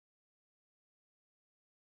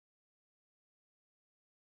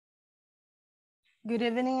Good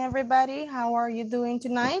evening, everybody. How are you doing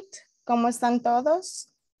tonight? ¿Cómo están todos?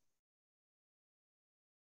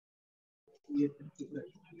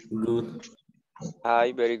 Good.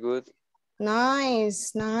 Hi, very good.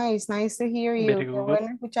 Nice to hear you. Very Qué good. bueno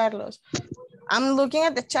escucharlos. I'm looking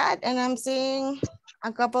at the chat and I'm seeing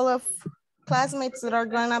a couple of classmates that are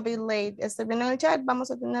gonna be late. Estoy viendo el chat,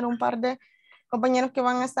 vamos a tener un par de compañeros que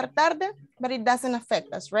van a estar tarde, but it doesn't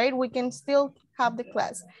affect us, right? We can still have the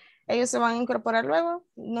class. Ellos se van a incorporar luego,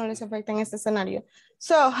 no les afecta en este escenario.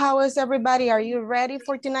 So, how is everybody? Are you ready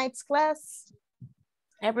for tonight's class?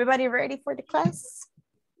 Everybody ready for the class?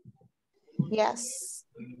 Yes.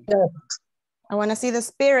 I want to see the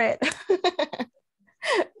spirit.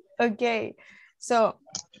 Okay, so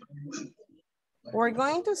we're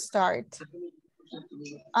going to start.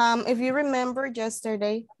 If you remember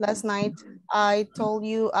yesterday, last night, I told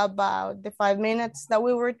you about the 5 minutes that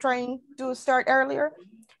we were trying to start earlier.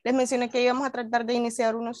 Les mencioné que íbamos a tratar de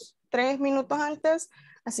iniciar unos 3 minutos antes,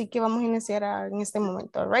 así que vamos a iniciar en este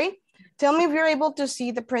momento, right? Tell me if you're able to see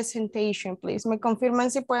the presentation, please. ¿Me confirman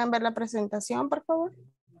si pueden ver la presentación, por favor?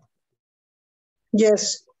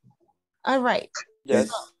 Yes. All right. Yes.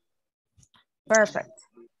 Perfect.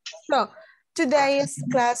 So today is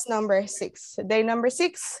class number 6, day number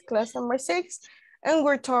 6, class number 6, and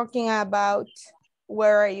we're talking about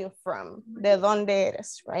where are you from, de dónde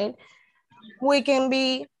eres, right? We can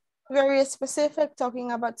be very specific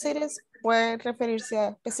talking about cities, puede referirse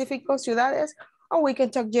a específicos, ciudades, or we can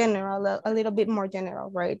talk general, a little bit more general,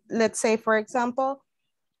 right? Let's say, for example,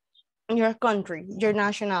 your country, your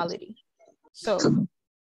nationality. So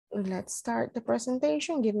let's start the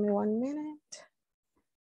presentation. Give me 1 minute.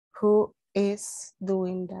 Who is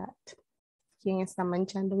doing that? ¿Quién está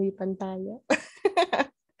manchando mi pantalla?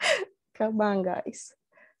 Come on, guys.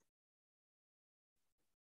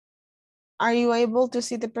 Are you able to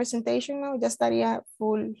see the presentation now? Ya estaría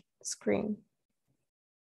full screen.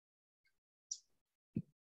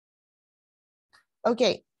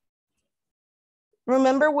 Okay.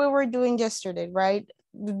 Remember we were doing yesterday, right?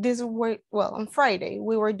 This were, well, on Friday,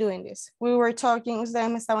 we were doing this. We were talking, ustedes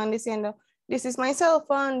me estaban diciendo, this is my cell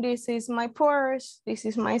phone, this is my purse, this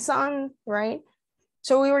is my son, right?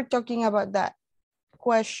 So we were talking about that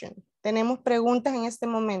question. Tenemos preguntas en este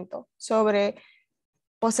momento sobre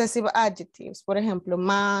possessive adjectives. Por ejemplo,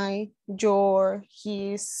 my, your,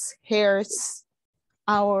 his, hers,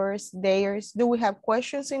 ours, theirs. Do we have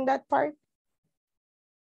questions in that part?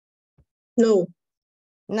 No.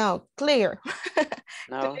 No, clear.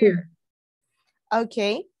 No. Clear.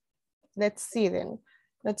 Okay, let's see then.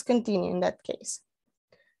 Let's continue in that case.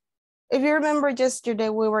 If you remember yesterday,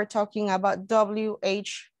 we were talking about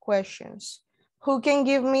WH questions. Who can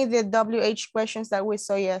give me the WH questions that we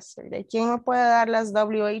saw yesterday? ¿Quién me puede dar las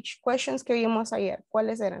WH questions que vimos ayer?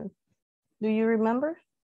 ¿Cuáles eran? Do you remember?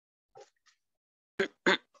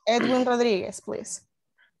 Edwin Rodriguez, please.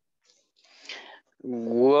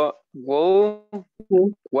 Where,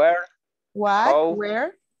 What, how,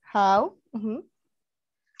 where, how,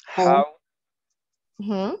 how,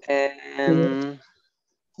 and and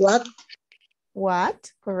what,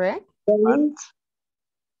 correct? what.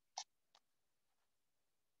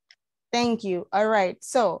 Thank you. All right.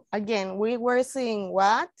 So again, we were seeing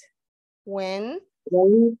what, when,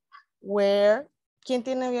 where. ¿Quién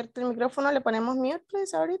tiene abierto el micrófono? Le ponemos mute,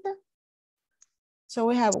 please, ahorita. So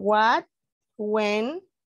we have what, when,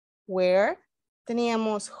 where.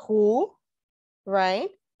 Teníamos who, right?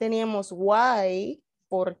 Teníamos why,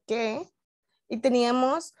 por qué. Y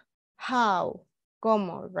teníamos how,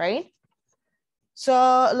 cómo, right?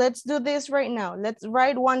 So let's do this right now. Let's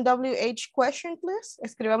write one WH question, please.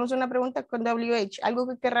 Escribamos una pregunta con WH, algo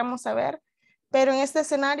que querramos saber, pero en este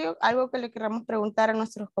escenario, algo que le querramos preguntar a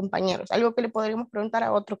nuestros compañeros, algo que le podríamos preguntar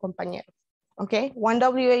a otro compañero. Okay, one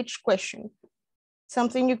WH question.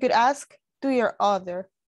 Something you could ask to your other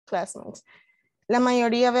classmates. La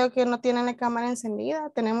mayoría veo que no tienen la cámara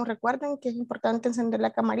encendida. Recuerden que es importante encender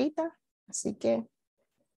la camarita, así que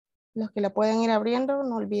los que la pueden ir abriendo,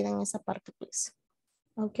 no olviden esa parte, please.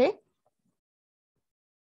 Okay.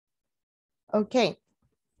 Ok.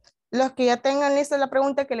 Los que ya tengan lista la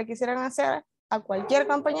pregunta que le quisieran hacer a cualquier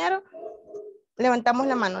compañero, levantamos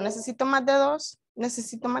la mano. Necesito más de dos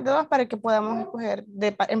para que podamos escoger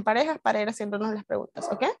en parejas para ir haciéndonos las preguntas,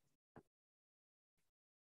 ¿ok?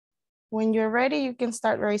 When you're ready, you can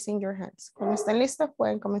start raising your hands. Cuando estén listos,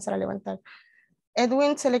 pueden comenzar a levantar.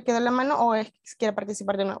 Edwin, ¿se le quedó la mano o quiere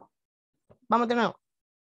participar de nuevo? Vamos de nuevo.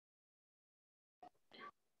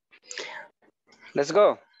 Let's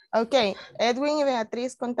go. Ok, Edwin y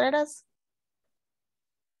Beatriz Contreras.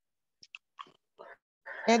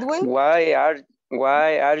 Edwin. Why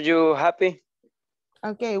are you happy?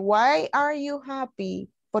 Okay, why are you happy?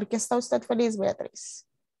 ¿Por qué está usted feliz, Beatriz?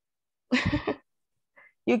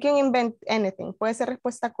 You can invent anything. Puede ser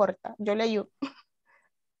respuesta corta. Yo le ayudo.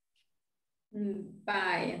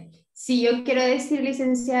 Vaya. Si yo quiero decir,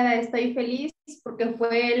 licenciada, estoy feliz porque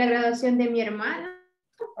fue la graduación de mi hermana.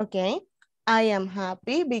 Okay. I am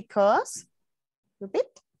happy because, repeat.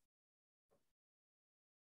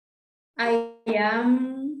 I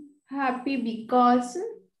am happy because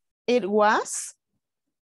It was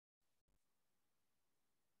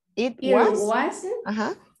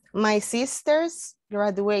uh-huh, my sister's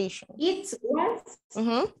graduation. it was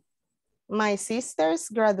Mhm. My sister's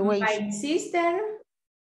graduation. my sister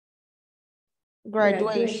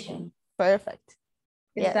Graduation. Perfect.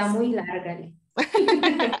 Está Yes. muy larga.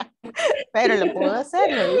 Pero lo puedo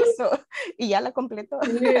hacer, lo hizo. Y ya la completó.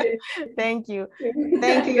 Thank you.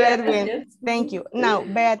 Thank you, Edwin. Gracias. Thank you. Now,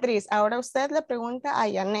 Beatriz, ahora usted le pregunta a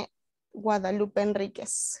Janet Guadalupe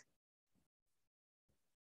Enríquez.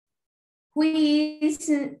 Who is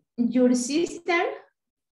your sister?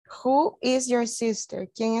 Who is your sister?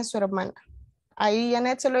 ¿Quién es su hermana? Ahí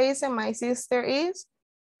Janet se lo dice, my sister is,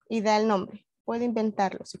 y da el nombre. Puede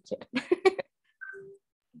inventarlo si quiere.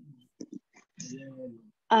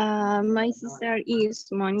 My sister is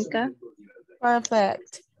Monica.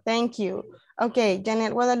 Perfect. Thank you. Okay,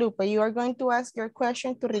 Janet Guadalupe, you are going to ask your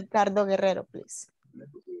question to Ricardo Guerrero, please.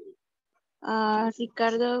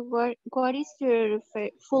 Ricardo, what is your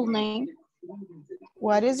full name?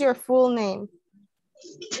 What is your full name?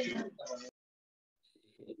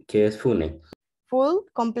 ¿Qué es FUNE? Full,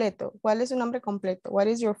 completo. ¿Cuál es su nombre completo? What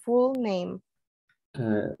is your full name?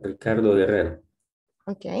 Ricardo Guerrero.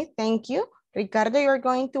 Okay, thank you. Ricardo, you're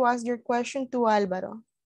going to ask your question to Álvaro.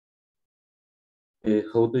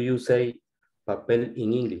 How do you say papel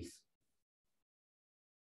in English?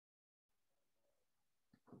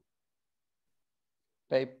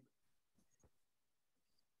 Paper.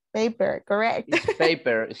 Paper, correct. It's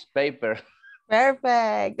paper. It's paper.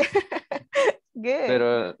 Perfect. Good.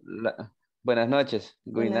 Pero buenas noches.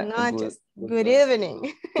 Buenas noches. Good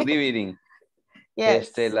evening. Good evening.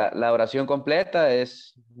 Yes. La oración completa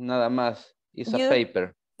es nada más. It's a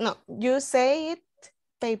paper. No, you say it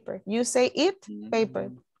paper. You say it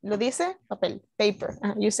paper. Lo dice papel. Paper.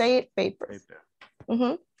 You say it paper.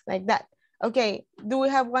 Like that. Okay. Do we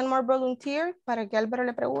have one more volunteer para que Álvaro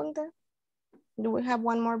le pregunte? Do we have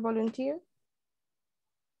one more volunteer?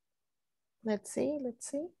 Let's see.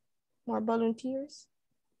 More volunteers.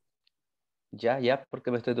 Ya,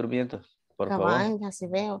 porque me estoy durmiendo. Por Cabal, favor. ya sí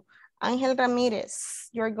veo. Ángel Ramírez,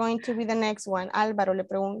 you're going to be the next one. Álvaro le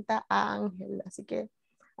pregunta a Ángel, así que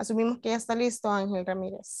asumimos que ya está listo Ángel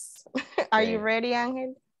Ramírez. Are you ready,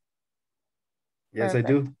 Ángel? Yes, Perfect.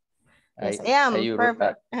 I do. Yes, I am.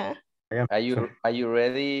 Perfect. Are you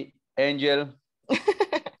ready, Angel?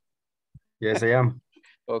 Yes, I am.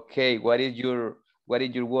 Okay, what is your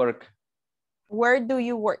work? Where do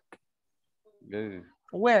you work? Uh,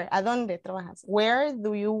 Where? ¿A dónde trabajas? Where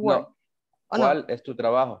do you work? No. ¿Cuál es tu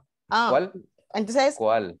trabajo? ¿Cuál? Entonces,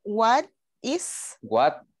 ¿Cuál? What is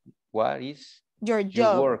your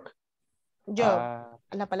job? Work? Job.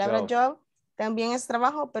 La palabra job también es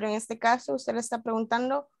trabajo, pero en este caso usted le está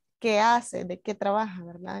preguntando qué hace, de qué trabaja,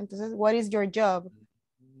 ¿verdad? Entonces, what is your job?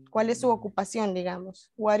 ¿Cuál es su ocupación, digamos?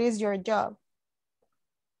 What is your job?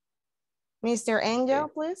 Mr. Angel,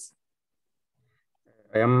 please.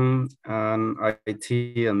 I am an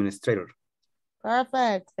IT administrator.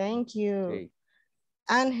 Perfect. Thank you. Okay.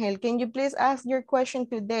 Angel, can you please ask your question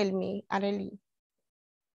to Delmi, Arely?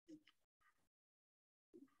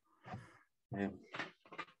 Yeah.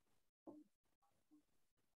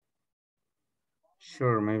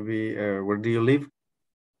 Sure, maybe where do you live?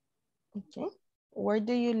 Okay. Where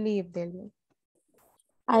do you live, Delmi?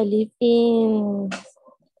 I live in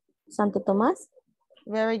Santo Tomás.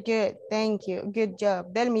 Very good. Thank you. Good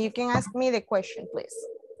job. Delmi, you can ask me the question, please.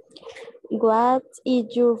 What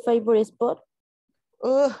is your favorite sport?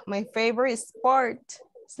 Oh, my favorite sport,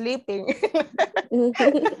 sleeping.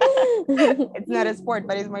 It's not a sport,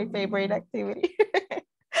 but it's my favorite activity.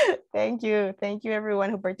 Thank you. Thank you, everyone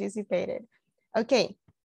who participated. Okay,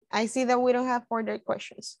 I see that we don't have further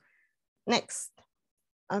questions. Next.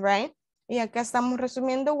 All right. Y acá estamos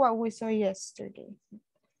resumiendo what we saw yesterday.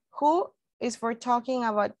 Who is for talking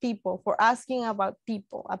about people, for asking about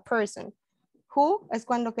people, a person. Who es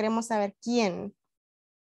cuando queremos saber quién.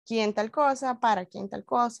 Quién tal cosa, para quién tal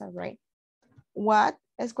cosa, right? What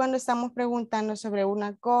es cuando estamos preguntando sobre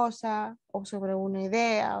una cosa o sobre una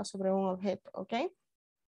idea o sobre un objeto, ¿ok?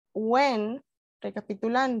 When,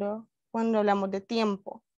 recapitulando, cuando hablamos de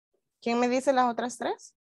tiempo. ¿Quién me dice las otras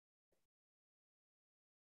tres?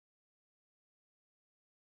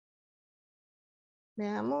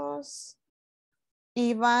 Veamos.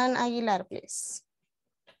 Iván Aguilar, please.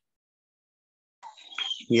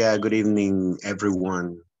 Yeah, good evening,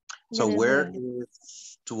 everyone. So Good where evening.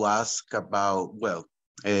 is to ask about, well,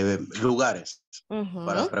 lugares,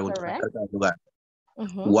 para preguntar Correct. acerca del lugar.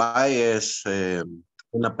 Why es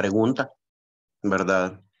una pregunta,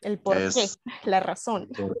 ¿verdad? El por qué, Es la razón.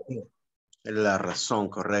 por qué. La razón,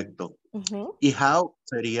 correcto. Y how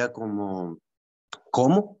sería como,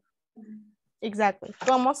 ¿cómo? Exactly.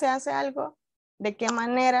 ¿Cómo se hace algo? ¿De qué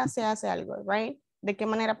manera se hace algo? Right? ¿De qué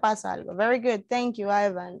manera pasa algo? Very good. Thank you,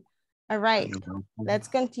 Ivan. All right. Let's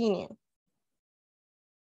continue.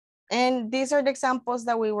 And these are the examples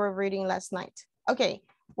that we were reading last night. Okay.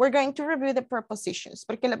 We're going to review the prepositions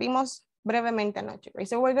porque lo vimos brevemente anoche. Right?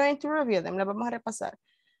 So we're going to review them. Lo vamos a repasar.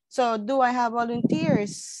 So do I have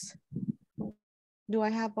volunteers? Do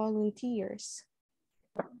I have volunteers?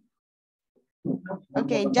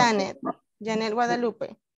 Okay, Janet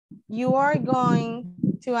Guadalupe, you are going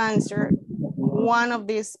to answer one of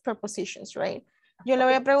these prepositions, right? Yo le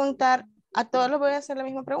voy a preguntar, a todos les voy a hacer la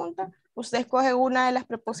misma pregunta. Usted escoge una de las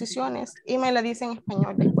preposiciones y me la dice en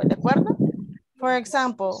español después, ¿de acuerdo? For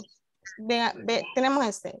example, tenemos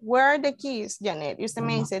este, where are the keys, Janet? Y usted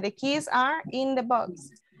me dice, the keys are in the box.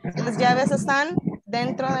 Las llaves están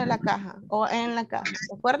dentro de la caja o en la caja,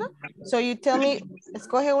 ¿de acuerdo? So you tell me,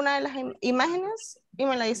 escoge una de las imágenes y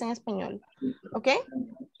me la dice en español, ¿ok?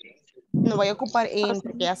 No voy a ocupar in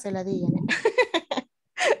porque ya se la di, Janet.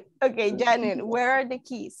 Ok, Janet, where are the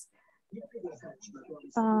keys?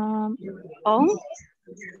 On.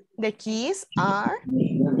 The keys are?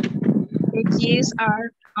 The keys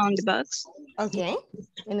are on the box. Ok,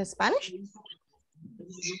 in Spanish?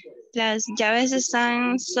 Las llaves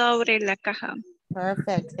están sobre la caja.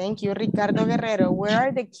 Perfect, thank you. Ricardo Guerrero, where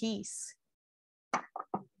are the keys?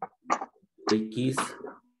 The keys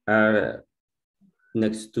are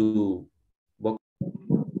next to box.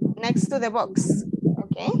 Next to the box,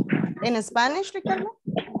 okay. In Spanish, Ricardo?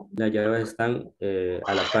 Las llaves están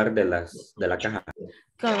a la par de la caja.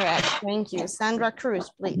 Correct, thank you. Sandra Cruz,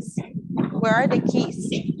 please. Where are the keys?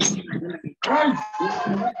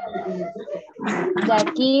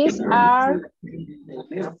 The keys are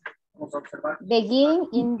begin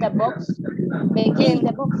in the box. Begin in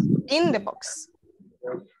the box. In the box.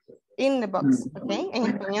 In the box, okay. En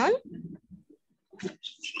español?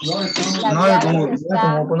 Las llaves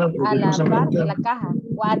están a la par de la caja,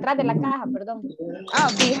 o atrás de la caja, perdón. Ah,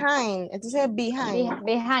 behind. Entonces, behind.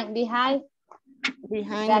 Behind The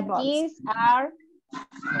box. Keys are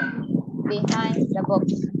behind the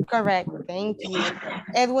box. Correct, thank you.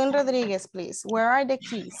 Edwin Rodriguez, please. Where are the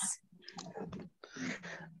keys?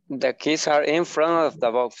 The keys are in front of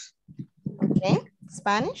the box. Okay,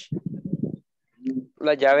 Spanish?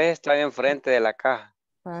 Las llaves están enfrente de la caja.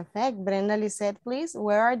 Perfect. Brenda Lisette, please.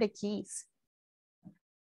 Where are the keys?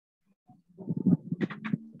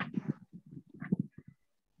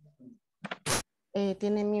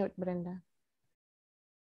 Tiene mute, Brenda.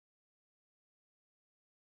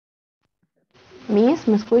 Miss,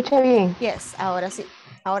 ¿me escucha bien? Yes, ahora sí.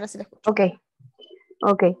 Ahora sí la escucho. Okay.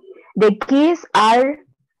 Okay. The keys are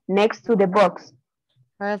next to the box.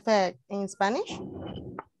 Perfect. In Spanish?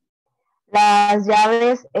 Las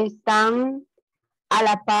llaves están a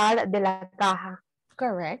la par de la caja.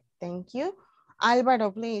 Correct. Thank you.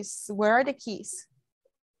 Álvaro, please. Where are the keys?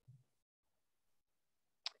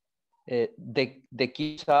 The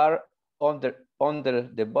keys are under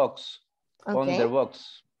the box. Okay. Under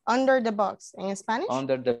box. Under the box. In Spanish?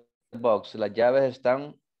 Under the box. Las llaves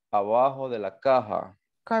están abajo de la caja.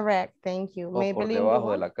 Correct. Thank you. O por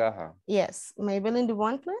debajo de la caja. Yes. Maybelline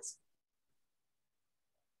Dubois, please.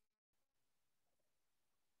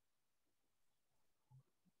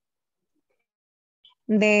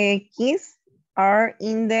 The keys are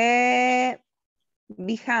in the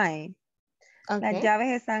behind. Okay. Las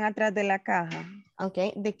llaves están atrás de la caja.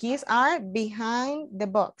 Okay. The keys are behind the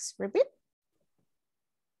box. Repeat.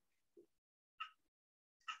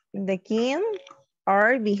 The keys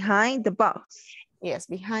are behind the box. Yes,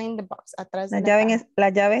 behind the box. Atrás de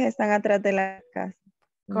Las llaves están atrás de la casa.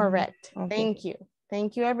 Correct. Okay. Thank you.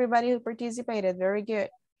 Thank you, everybody who participated. Very good.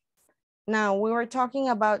 Now, we were talking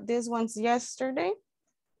about these ones yesterday,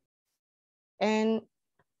 and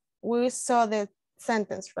we saw the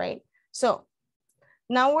sentence, right? So,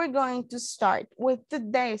 now we're going to start with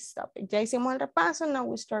today's topic. Ya hicimos el repaso, now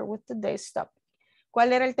we start with today's topic.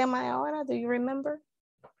 ¿Cuál era el tema de ahora? Do you remember?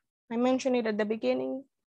 I mentioned it at the beginning.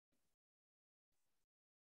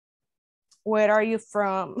 Where are you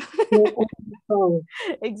from?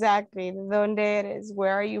 Exactly, ¿dónde eres?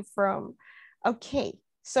 Where are you from? Okay,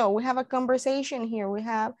 so we have a conversation here. We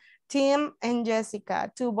have Tim and Jessica,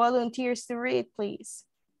 2 volunteers to read, please.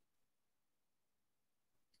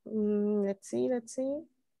 Let's see.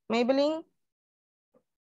 Maybelline,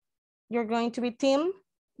 you're going to be Tim.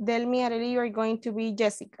 Delmi, Arely, you're going to be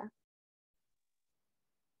Jessica.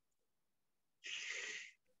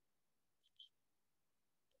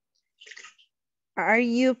 Are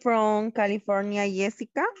you from California,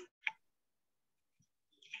 Jessica?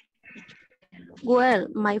 Well,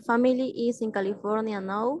 my family is in California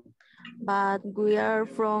now, but we are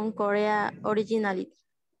from Korea originally.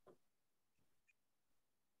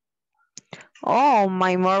 Oh,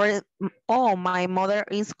 my mother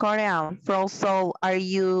is Korean from Seoul. Are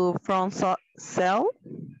you from Seoul?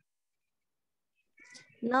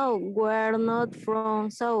 No, we're not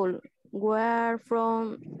from Seoul. We're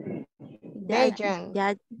from Daejeon.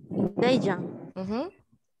 Daejeon.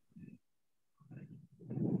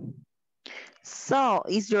 So,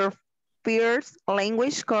 is your first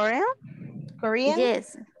language Korean? Korean?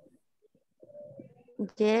 Yes.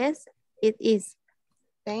 Yes, it is.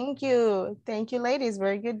 Thank you. Thank you, ladies.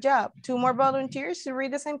 Very good job. 2 more volunteers to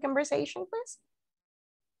read the same conversation, please.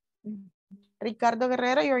 Ricardo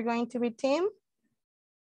Guerrero, you're going to be Tim.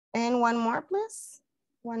 And 1 more, please.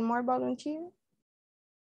 1 more volunteer.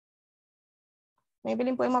 Maybe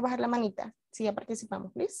le podemos bajar la manita. Si ya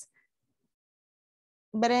participamos, please.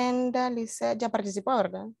 Brenda, Lisa, ya participó,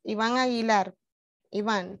 ¿verdad? Iván Aguilar.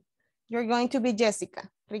 Iván, you're going to be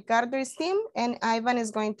Jessica. Ricardo is Tim, and Ivan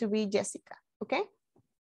is going to be Jessica. Okay?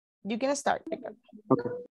 You can start, Ricardo. Okay.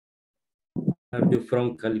 Are you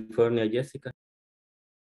from California, Jessica?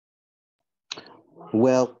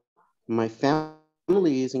 Well, my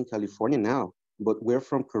family is in California now, but we're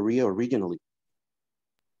from Korea originally.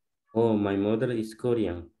 Oh, my mother is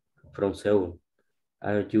Korean, from Seoul.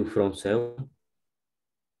 Are you from Seoul?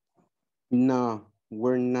 No,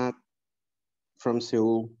 we're not from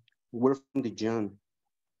Seoul. We're from Daejeon.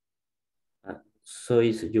 So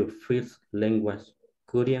is your first language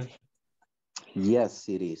Korean? Yes,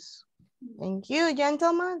 it is. Thank you,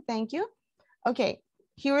 gentlemen. Thank you. Okay,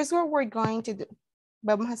 here's what we're going to do.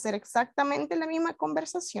 Vamos a hacer exactamente la misma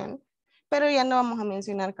conversación, pero ya no vamos a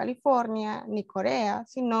mencionar California ni Corea,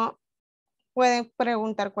 sino pueden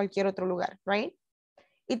preguntar cualquier otro lugar, right?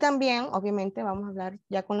 Y también, obviamente, vamos a hablar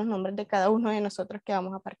ya con los nombres de cada uno de nosotros que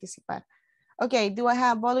vamos a participar. Okay, do I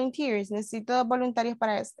have volunteers? Necesito voluntarios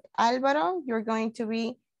para este. Álvaro, you're going to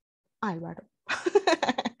be Álvaro.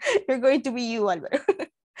 You're going to be you, Álvaro.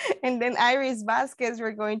 And then Iris Vázquez,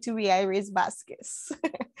 you're going to be Iris Vázquez.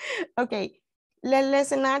 Okay, el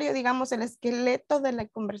escenario, digamos, el esqueleto de la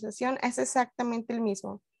conversación es exactamente el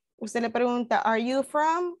mismo. Usted le pregunta, are you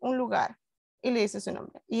from un lugar? Y le dice su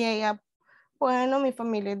nombre. Y ella, bueno, mi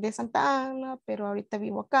familia es de Santa Ana, pero ahorita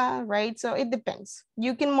vivo acá, right? So it depends.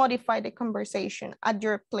 You can modify the conversation at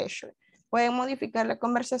your pleasure. Pueden modificar la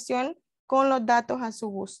conversación con los datos a su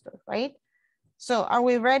gusto, right? So are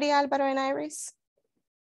we ready, Álvaro and Iris?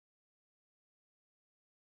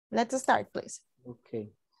 Let's start, please.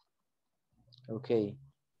 Okay.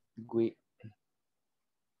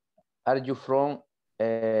 Are you from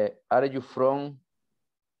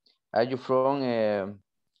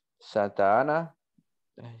Santa Ana?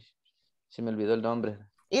 Ay, se me olvidó el nombre.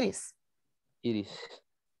 Iris.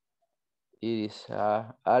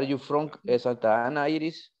 Are you from Santa Ana,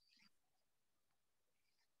 Iris?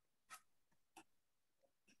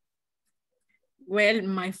 Well,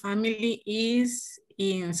 my family is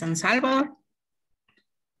in San Salvador.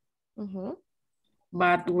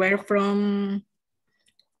 But we're from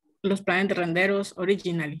Los Planes de Renderos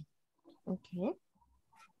originally. Okay.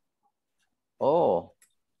 Oh,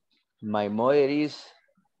 my mother is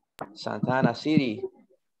Santa Ana City.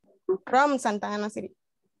 From Santa Ana City.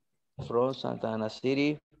 From Santa Ana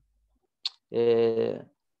City.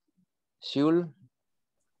 Seoul.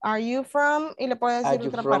 Are you from? Y le puedo decir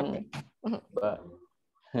otra parte.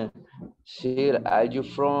 Seoul, are you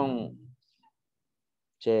from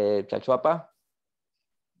Chalchuapa?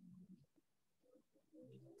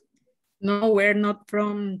 No, we're not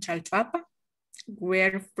from Chalchuapa.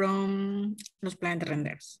 We're from Los Planes de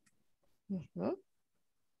Renderos.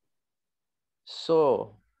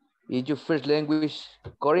 So, is your first language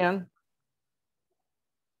Korean?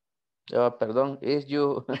 Perdón, is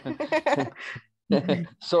you...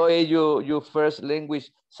 So, is your first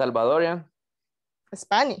language Salvadorian?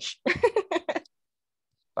 Spanish.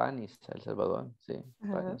 Spanish, El Salvador, sí.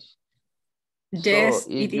 Spanish. Yes,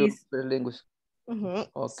 so, it is. First language.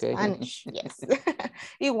 Okay. Spanish, yes.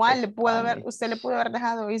 Igual le puedo haber, usted le pudo haber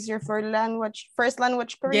dejado, is your first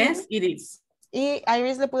language Korean? Yes, it is. Y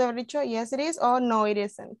Iris le pudo haber dicho, yes it is, or no it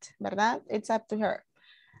isn't, ¿verdad? It's up to her.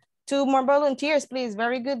 2 more volunteers, please.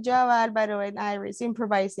 Very good job, Alvaro and Iris,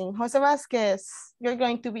 improvising. Jose Vasquez, you're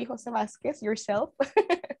going to be Jose Vasquez yourself.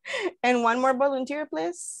 And 1 more volunteer,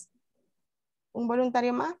 please. Un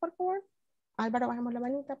voluntario más, por favor. Álvaro, bajemos la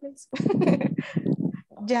manita, please.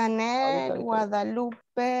 Janet,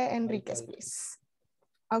 Guadalupe, Enriquez, please.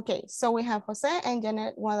 Okay, so we have Jose and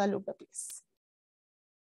Janet Guadalupe, please.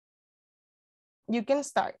 You can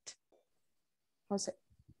start, Jose.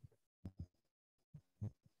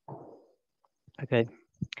 Okay.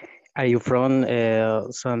 Are you from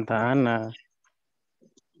Santa Ana?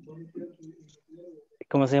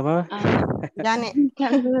 ¿Cómo se llama? Janet.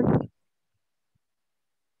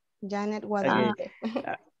 Janet Guadalupe.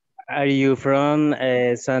 Okay. Are you from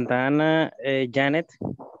Santa Ana, Janet?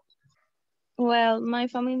 Well, my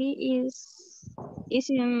family is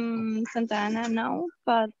in Santa Ana now,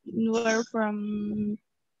 but we're from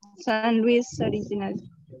San Luis originally.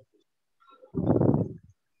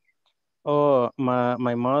 Oh,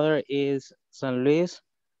 my mother is San Luis.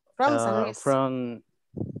 From San Luis.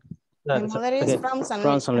 My mother is from San Luis.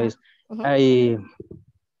 From San Luis.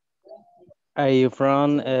 Are you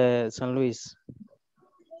from San Luis?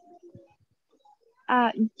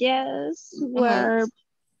 Yes, we're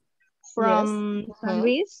from San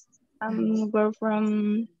Luis. We're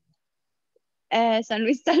from San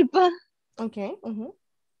Luis Talpa. Okay.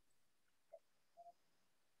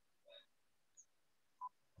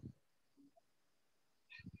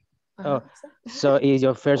 Oh, so is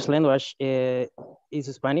your first language is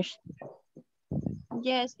Spanish?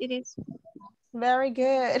 Yes, it is. Very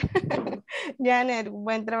good. Janet,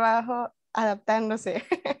 buen trabajo adaptándose.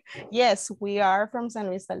 Yes, we are from San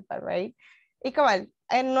Luis Talpa, right? Y cabal,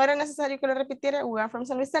 no era necesario que lo repitiera, we are from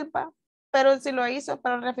San Luis Talpa, pero si lo hizo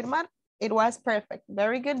para reafirmar, it was perfect.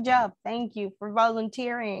 Very good job. Thank you for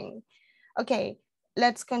volunteering. Okay,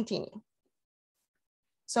 let's continue.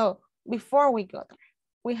 So before we go there,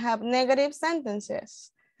 we have negative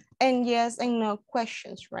sentences and yes and no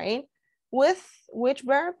questions, right? With which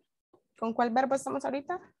verb? ¿Con cuál verbo estamos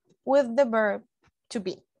ahorita? With the verb to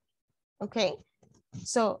be. Okay,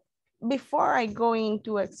 so before I go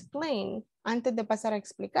into explain, antes de pasar a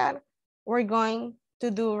explicar, we're going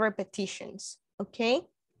to do repetitions, okay?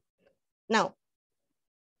 Now,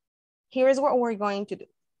 here's what we're going to do.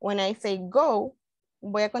 When I say go,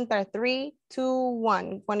 voy a contar 3, 2,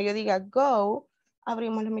 1. Cuando yo diga go,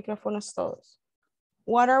 abrimos los micrófonos todos.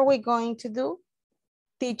 What are we going to do?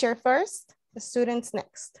 Teacher first, students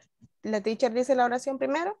next. La teacher dice la oración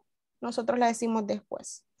primero, nosotros la decimos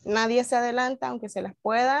después. Nadie se adelanta, aunque se las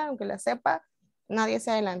pueda, aunque las sepa, nadie se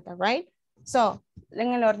adelanta, right? So,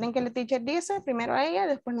 en el orden que la teacher dice, primero ella,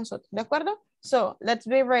 después nosotros, ¿de acuerdo? So, let's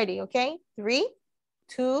be ready, okay? 3,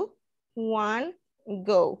 2, 1,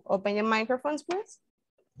 go. Open your microphones, please.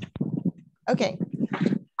 Okay.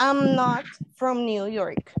 I'm not from New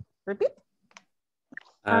York. Repeat.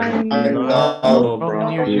 I'm not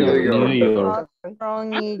from New York. From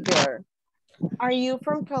New York. Are you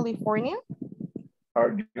from California?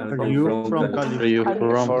 Are you from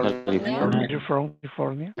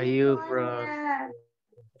California? Are you from?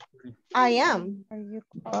 I am. Are you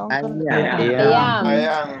from? I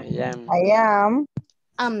am.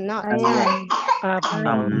 I'm not. I'm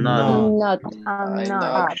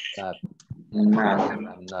not.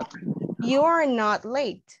 You are not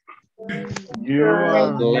late. You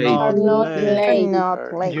are not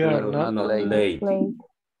late.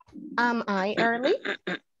 Am I early?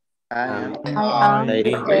 I am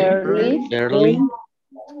early.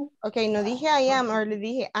 Okay, no dije I am early,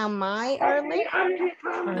 dije am I early?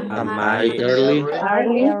 Am I early?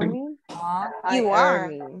 You are.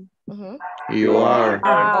 You are.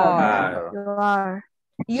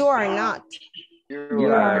 You are not.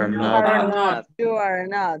 You are not. You are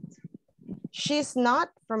not. She's not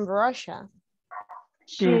from Russia.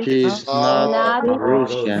 She's not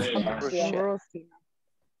Russian.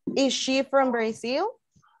 Is she from Brazil?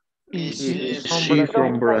 Is she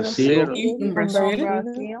from Brazil?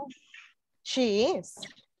 She is.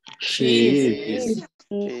 She is.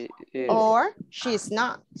 Or she's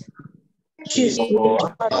not. She's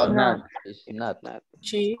not.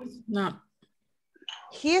 She's not.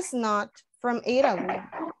 He's not from Italy.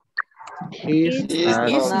 He's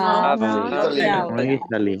not from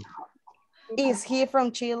Italy. Is he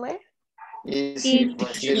from Chile? Is he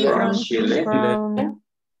from Chile?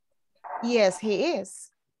 Yes, he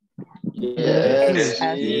is. Yes,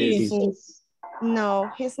 he is. No,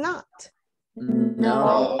 he's not.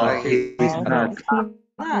 No, he's not.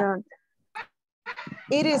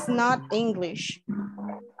 It is not English.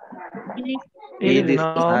 It is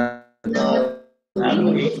not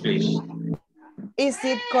English. Is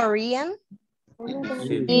it Korean?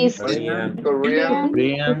 Is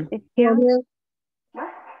Korean.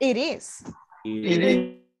 It is. It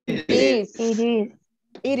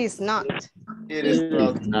It is not. It is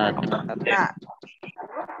not.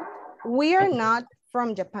 We are not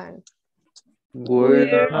from Japan.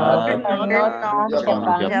 We're not from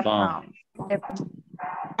Japan.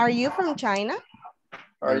 Are you from China?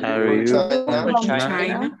 Are Are you you from From China?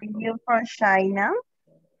 China. You from China?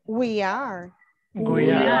 We are.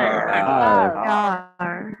 We are.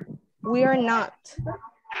 We are not.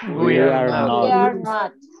 We are not.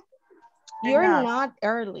 not. You're not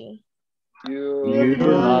early. You're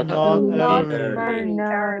not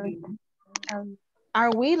early.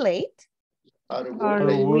 Are we late? Are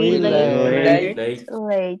we late?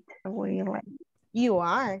 Late. You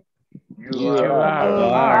are. You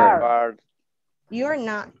are. You're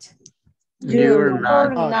not. You're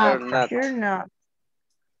not. You're not.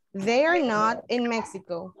 They are not in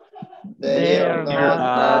Mexico. They are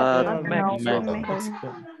not.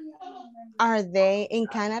 Mexico. Are they in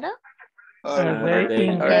Canada? Are they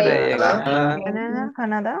in Are they in Canada? Canada?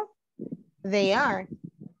 Canada? They are.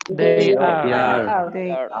 They are.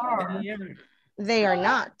 They are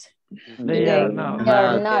not. They are not. They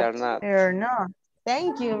are not. They're not.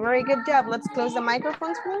 Thank you. Very good job. Let's close the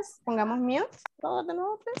microphones, please. Pongamos mute. Todo de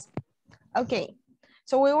nuevo, please. Okay.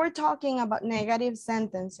 So we were talking about negative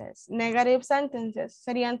sentences. Negative sentences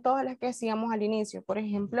serían todas las que hacíamos al inicio. Por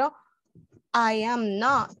ejemplo, I am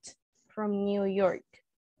not from New York.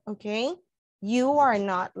 Okay. You are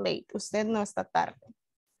not late. Usted no está tarde.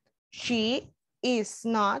 She is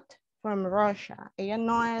not from Russia. Ella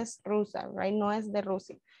no es rusa, right? No es de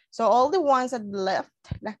Rusia. So all the ones at the left,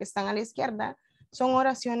 las que están a la izquierda, son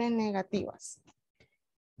oraciones negativas.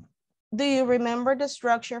 Do you remember the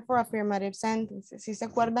structure for affirmative sentences? Si se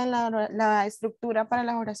acuerdan la estructura para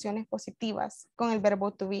las oraciones positivas con el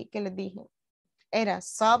verbo to be que les dije. Era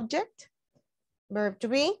subject, verb to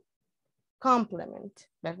be, complement,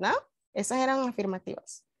 ¿verdad? Esas eran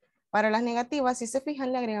afirmativas. Para las negativas, si se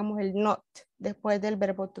fijan, le agregamos el not después del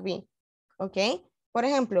verbo to be. ¿Ok? Por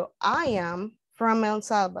ejemplo, I am from El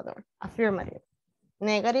Salvador. Affirmative.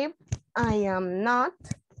 Negative, I am not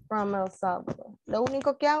from El Salvador. Lo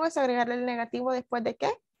único que hago es agregarle el negativo después de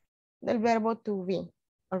 ¿qué? Del verbo to be.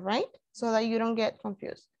 All right? So that you don't get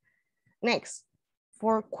confused. Next,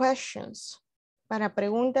 for questions. Para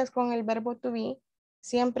preguntas con el verbo to be,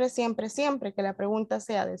 siempre, siempre, siempre que la pregunta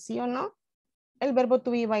sea de sí o no, el verbo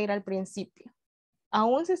to be va a ir al principio.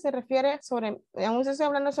 Aún si se refiere aún si estoy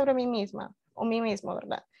hablando sobre mí misma o mí mismo,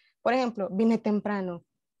 ¿verdad? Por ejemplo, vine temprano.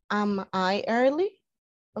 Am I early?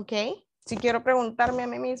 Ok. Si quiero preguntarme a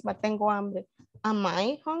mí misma, tengo hambre. Am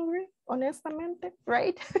I hungry? Honestamente,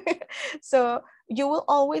 right? So you will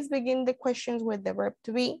always begin the questions with the verb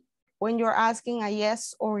to be when you're asking a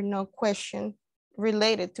yes or no question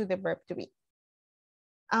related to the verb to be.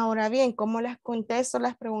 Ahora bien, ¿cómo las contesto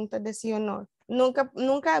las preguntas de sí o no? Nunca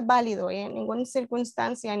es válido, en ninguna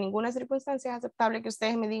circunstancia es aceptable que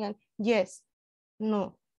ustedes me digan yes,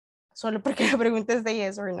 no, solo porque la pregunta es de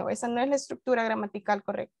yes or no. Esa no es la estructura gramatical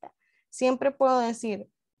correcta. Siempre puedo decir,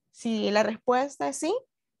 si la respuesta es sí,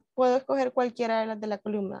 puedo escoger cualquiera de las de la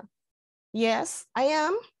columna. Yes, I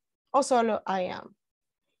am, o solo I am.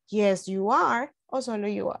 Yes, you are, o solo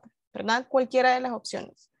you are, ¿verdad? Cualquiera de las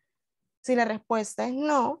opciones. Si la respuesta es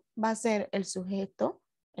no, va a ser el sujeto,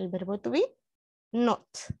 el verbo to be, not.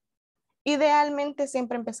 Idealmente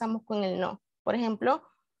siempre empezamos con el no. Por ejemplo,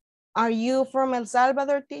 are you from El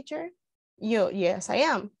Salvador, teacher? Yo, yes, I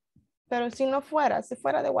am. Pero si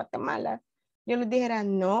fuera de Guatemala, yo les dijera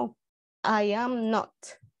no, I am not.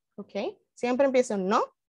 ¿Ok? Siempre empiezo no,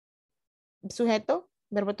 sujeto,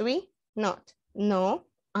 verbo to be, not. No,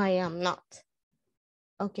 I am not.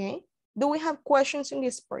 ¿Ok? Do we have questions in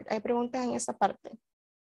this part? Hay preguntas en esta parte.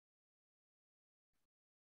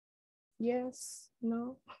 Yes,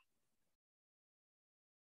 no.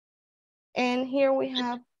 And here we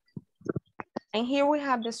have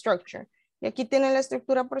the structure. Y aquí tienen la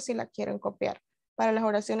estructura por si la quieren copiar. Para las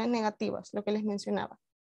oraciones negativas, lo que les mencionaba.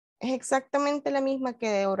 Es exactamente la misma que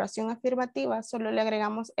de oración afirmativa, solo le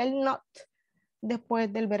agregamos el not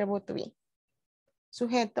después del verbo to be.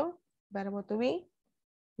 Sujeto, verbo to be,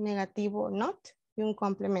 negativo not y un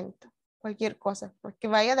complemento. Cualquier cosa, porque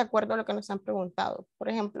vaya de acuerdo a lo que nos han preguntado. Por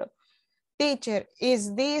ejemplo, teacher,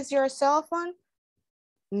 is this your cell phone?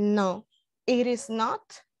 No, it is not.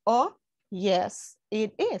 O yes,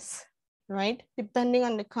 it is. Right? Depending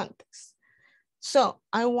on the context. So,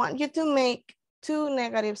 I want you to make 2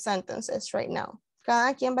 negative sentences right now.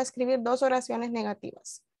 Cada quien va a escribir 2 oraciones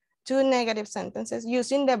negativas. 2 negative sentences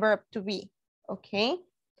using the verb to be. Okay?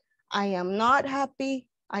 I am not happy.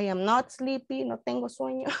 I am not sleepy, no tengo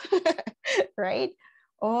sueño, right?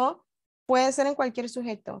 O puede ser en cualquier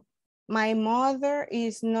sujeto. My mother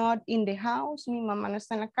is not in the house, mi mamá no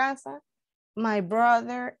está en la casa. My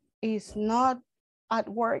brother is not at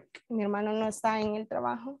work, mi hermano no está en el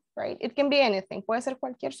trabajo, right? It can be anything, puede ser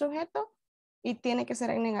cualquier sujeto y tiene que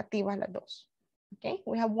ser en negativas las dos. Okay,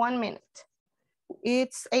 we have 1 minute.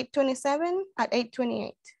 It's 8:27 at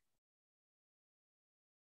 8:28.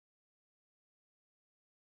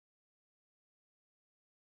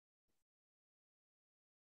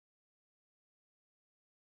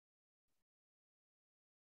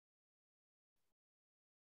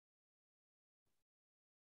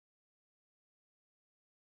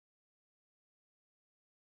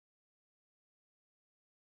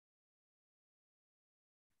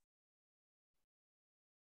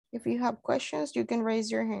 If you have questions, you can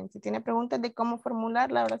raise your hand. Si tiene preguntas de cómo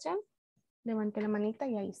formular la oración, levante la manita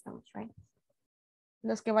y ahí estamos, right?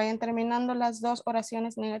 Los que vayan terminando las dos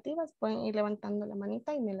oraciones negativas pueden ir levantando la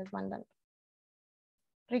manita y me las van dando.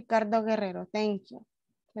 Ricardo Guerrero, thank you.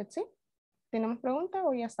 Let's see. ¿Tenemos preguntas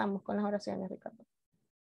o ya estamos con las oraciones, Ricardo?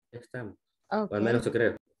 Ya estamos. Okay. O al menos yo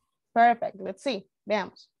creo. Perfect. Let's see.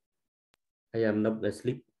 Veamos. I am not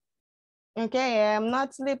asleep. Okay, I am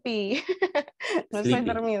not sleepy. No estoy Sleepy.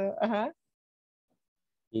 dormido. Ajá.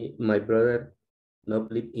 Y my brother not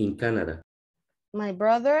live in Canada. My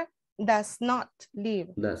brother does not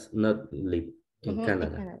live. Does not live in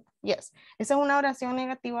Canada. Yes. Esa es una oración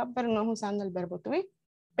negativa, pero no es usando el verbo to be.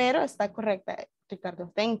 Pero está correcta,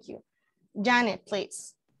 Ricardo. Thank you. Janet,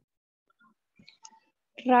 please.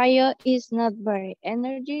 Rayo is not very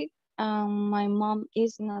energetic. My mom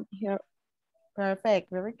is not here. Perfect.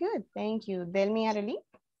 Very good. Thank you. Delmi Arely.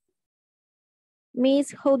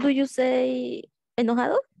 Miss, how do you say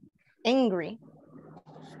enojado? Angry.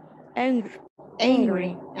 Angry.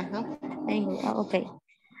 Angry. Uh-huh. Angry. Oh, okay.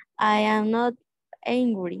 I am not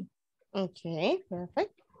angry. Okay,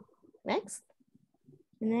 perfect. Next.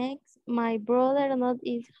 Next, my brother not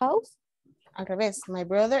in house. Al revés. My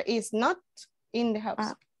brother is not in the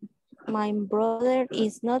house. My brother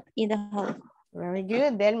is not in the house. Very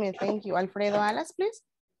good, Delmi. Thank you. Alfredo Alas, please.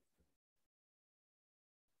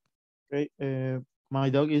 Okay. My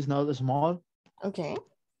dog is not small. Okay.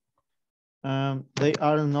 They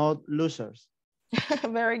are not losers.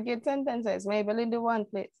 Very good sentences. Maybelline, do one,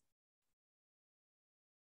 please.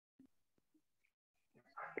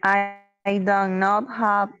 I do not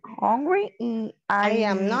have hungry. I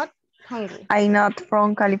am not hungry. I'm not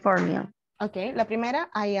from California. Okay, la primera,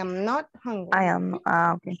 I am not hungry. I am,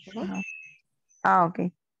 okay.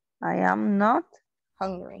 Okay. I am not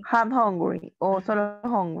hungry. Have hungry o solo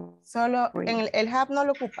hungry. Solo, en el have no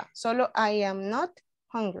lo ocupa. Solo I am not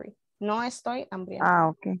hungry. No estoy hambriento.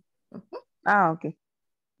 Ok. Ok.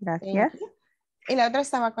 Gracias. Y la otra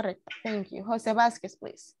estaba correcta. Thank you. José Vázquez,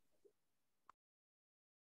 please.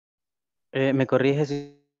 Me corrige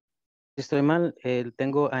si estoy mal.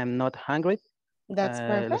 Tengo I'm not hungry. That's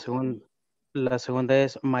perfect. La segunda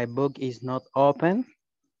es my book is not open.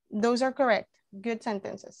 Those are correct. Good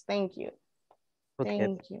sentences. Thank you. Okay.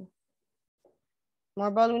 Thank you. More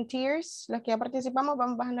volunteers. Los que ya participamos,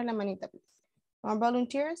 vamos bajando la manita, please. More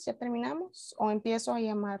volunteers. ¿Ya terminamos? ¿O empiezo a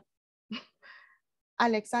llamar?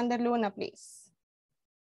 Alexander Luna, please.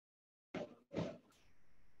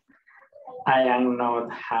 I am not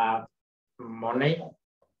have money.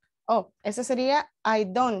 Oh, ese sería I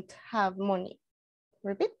don't have money.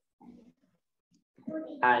 Repeat.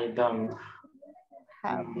 I don't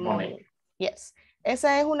have money. Yes.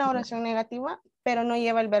 Esa es una oración negativa, pero no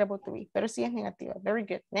lleva el verbo to be, pero sí es negativa. Very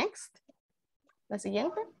good. Next. La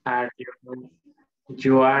siguiente.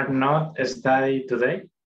 You are not studying today.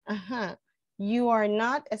 Ajá. You are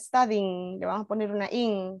not studying. Le vamos a poner una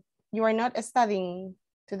in. You are not studying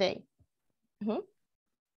today.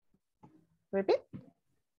 Repeat.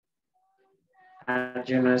 Are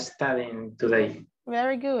you not studying today?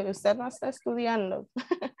 Very good. Usted no está estudiando.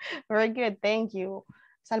 Very good. Thank you.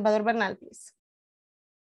 Salvador Bernal, please.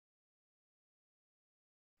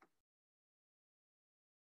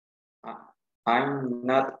 I'm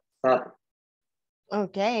not sad.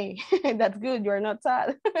 Okay, that's good. You're not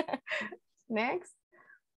sad. Next.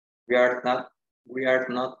 We are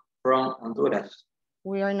not from Honduras.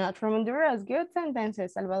 We are not from Honduras. Good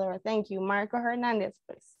sentences, Salvador. Thank you. Marco Hernandez,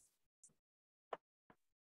 please.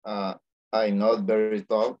 I'm not very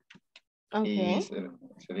tall. Okay.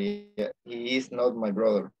 He is not my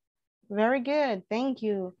brother. Very good. Thank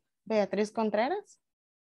you. Beatriz Contreras.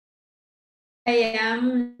 I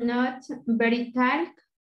am not very tall.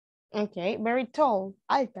 Okay, very tall.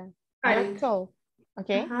 Alta. Very tall.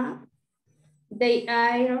 Okay. They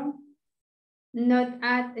are Not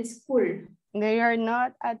at school. They are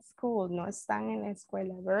not at school. No están en la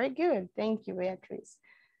escuela. Very good. Thank you, Beatriz.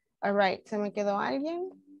 All right. ¿Se me quedó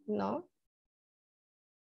alguien? No.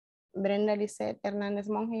 Brenda Lisette Hernández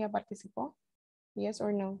Monge ya participó. Yes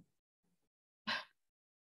or no?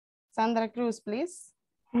 Sandra Cruz, please.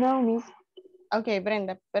 No, miss. Okay,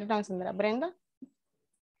 Brenda. Perdón, Sandra. Brenda.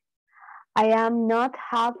 I am not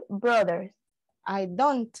have brothers. I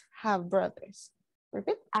don't have brothers.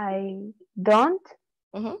 Repeat. I don't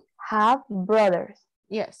have brothers.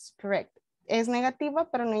 Yes, correct. Es negativa,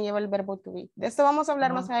 pero no lleva el verbo to be. De esto vamos a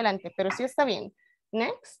hablar más adelante, pero sí está bien.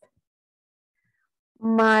 Next.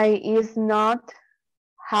 My is not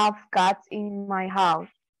have cats in my house.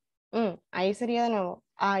 Ahí sería de nuevo.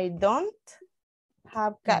 I don't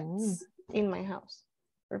have cats in my house.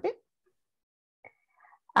 Repeat.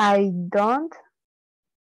 I don't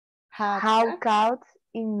have cats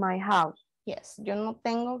in my house. Yes, yo no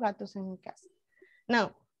tengo gatos en mi casa.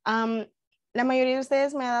 Now, la mayoría de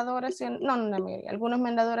ustedes me ha dado oraciones, no la mayoría, algunos me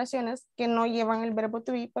han dado oraciones que no llevan el verbo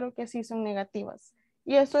to be, pero que sí son negativas.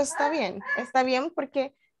 Y eso está bien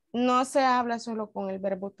porque no se habla solo con el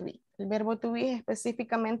verbo to be. El verbo to be es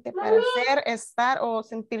específicamente para ser, estar o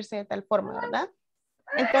sentirse de tal forma, ¿verdad?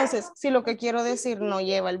 Entonces, si lo que quiero decir no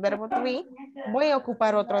lleva el verbo to be, voy a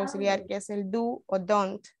ocupar otro auxiliar que es el do o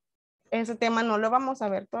don't. Ese tema no lo vamos a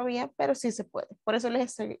ver todavía, pero sí se puede. Por eso les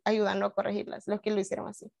estoy ayudando a corregirlas, los que lo hicieron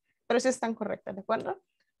así. Pero sí están correctas, ¿de acuerdo?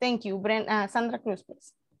 Thank you. Sandra Cruz,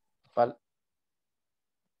 please.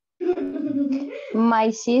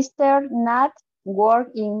 My sister not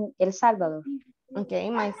work in El Salvador.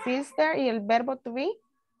 Okay, my sister y el verbo to be.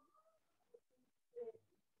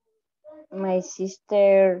 My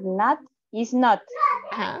sister not is not.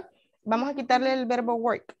 Ajá. Vamos a quitarle el verbo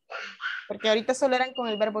work. Porque ahorita solo eran con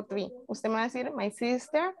el verbo to be. Usted me va a decir, my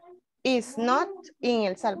sister is not in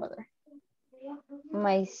El Salvador.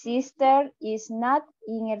 My sister is not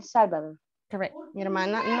in El Salvador. Correct. Mi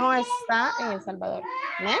hermana no está en El Salvador.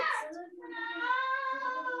 Next.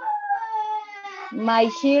 My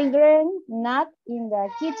children not in the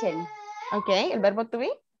kitchen. Okay, el verbo to be.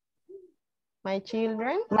 My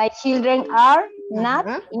children. My children are not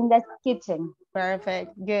in the kitchen.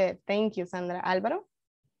 Perfect. Good. Thank you, Sandra. Álvaro.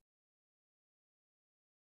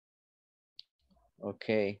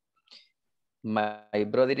 Okay. My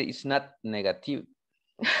brother is not negative.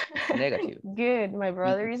 Negative. Good. My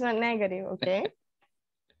brother is not negative. Okay.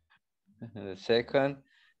 The second,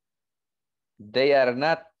 they are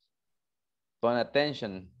not paying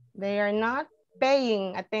attention. They are not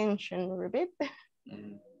paying attention. Repeat.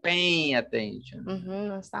 Paying attention.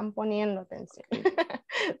 No están poniendo atención.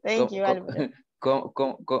 Thank you, Álvaro.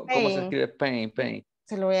 ¿Cómo se escribe pain? Pain.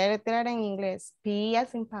 Se lo voy a deletrear en inglés. P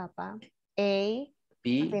as in papa. P,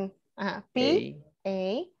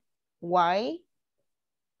 A, Y,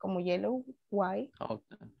 como yellow, Y.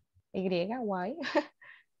 Okay. Y,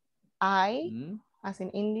 I, as in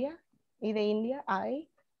India, y de India, I,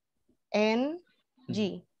 N,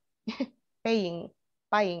 G. Paying,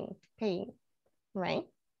 right?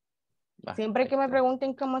 Siempre que me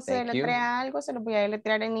pregunten cómo se deletrea algo, se lo voy a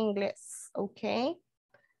deletrear en inglés, ok?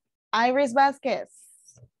 Iris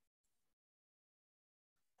Vázquez.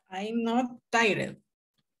 I'm not tired.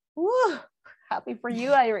 Happy for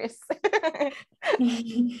you, Iris.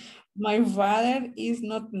 My father is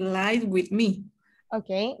not live with me.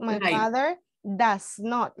 Okay, my father does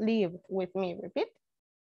not live with me. Repeat.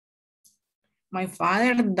 My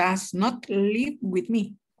father does not live with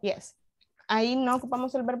me. Yes. Ahí no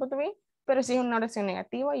ocupamos el verbo to be, pero sí es una oración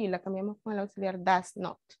negativa y la cambiamos con el auxiliar does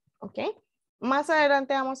not. Ok. Más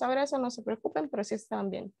adelante vamos a ver eso, no se preocupen, pero sí están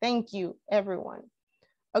bien. Thank you, everyone.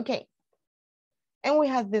 Ok. And we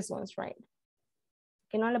have these ones, right?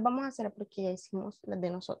 Que no las vamos a hacer porque ya hicimos las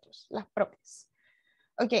de nosotros, las propias.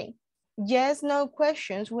 Ok. Yes, no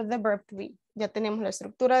questions with the verb to be. Ya tenemos la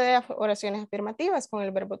estructura de oraciones afirmativas con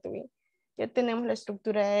el verbo to be. Ya tenemos la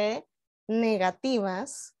estructura de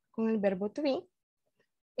negativas con el verbo to be.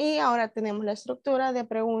 Y ahora tenemos la estructura de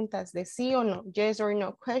preguntas de sí o no, yes or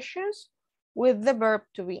no questions with the verb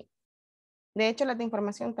to be. De hecho, las de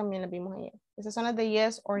información también las vimos ayer. Esas son las de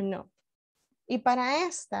yes or no. Y para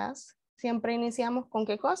estas, siempre iniciamos con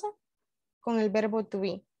 ¿qué cosa? Con el verbo to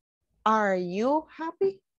be. Are you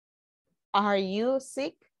happy? Are you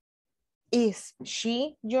sick? Is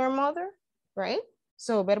she your mother? Right?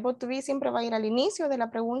 So, verbo to be siempre va a ir al inicio de la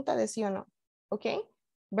pregunta de sí o no. ¿Ok?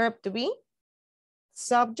 Verb to be,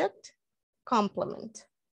 subject, complement.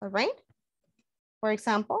 All right? For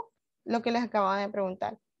example, lo que les acababa de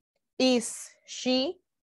preguntar. Is she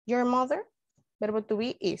your mother? Verbo to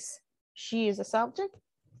be is. She is a subject.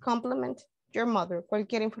 Complement your mother,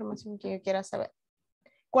 cualquier información que yo quiera saber.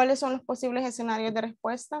 ¿Cuáles son los posibles escenarios de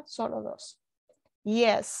respuesta? Solo dos.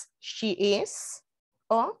 Yes, she is.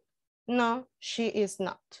 O no, she is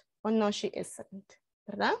not. O no, she isn't.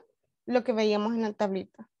 ¿Verdad? Lo que veíamos en la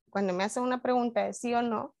tablita. Cuando me hacen una pregunta de sí o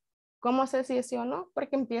no, ¿cómo sé si es sí o no?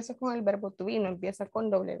 Porque empieza con el verbo to be, no empieza con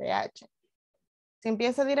doble DH. Si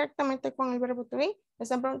empieza directamente con el verbo to be, me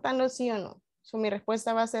están preguntando sí o no. So, mi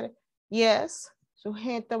respuesta va a ser yes,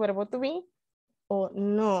 sujeto, verbo to be, o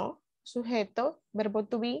no, sujeto, verbo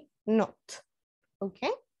to be, not.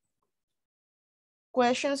 Okay?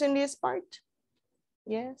 Questions in this part?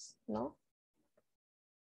 Yes, no.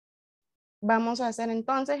 Vamos a hacer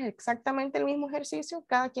entonces exactamente el mismo ejercicio.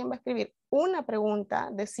 Cada quien va a escribir una pregunta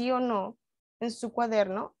de sí o no en su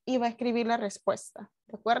cuaderno y va a escribir la respuesta.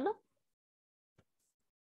 ¿De acuerdo?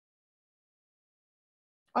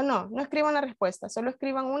 O no, no escriban la respuesta. Solo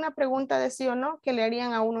escriban una pregunta de sí o no que le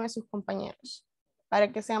harían a uno de sus compañeros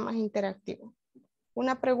para que sea más interactivo.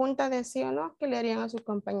 Una pregunta de sí o no que le harían a sus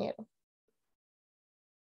compañeros.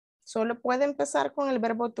 Solo puede empezar con el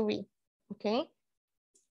verbo to be. ¿Ok?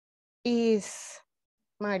 Is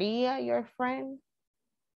Maria your friend?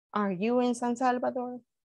 Are you in San Salvador?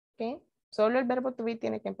 ¿Ok? Solo el verbo to be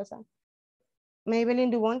tiene que empezar. Maybelline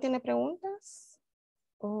Dubón, ¿tiene preguntas?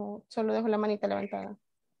 ¿O solo dejo la manita levantada?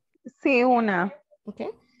 Sí, una. ¿Ok?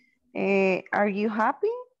 Are you happy?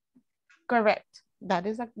 Correct. That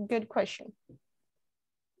is a good question.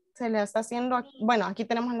 Se le está haciendo, bueno, aquí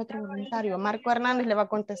tenemos al otro voluntario. Marco Hernández le va a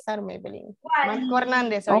contestar, Maybelline. Marco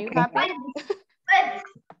Hernández, are you happy?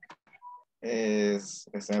 Me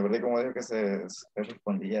perdí como dijo que se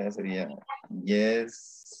respondía, sería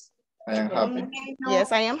yes, I am happy.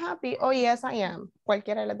 Yes, I am happy. O yes, I am.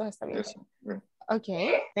 Cualquiera de las dos está bien. Yes.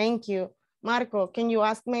 Okay, thank you. Marco, can you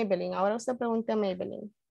ask Maybelline? Ahora usted pregunta a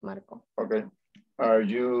Maybelline. Marco. Okay. Are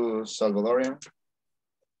you Salvadorian?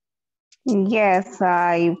 Yes,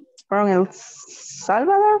 I from El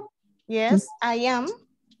Salvador. Yes, I am.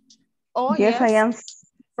 O Yes, I am.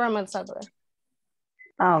 From El Salvador.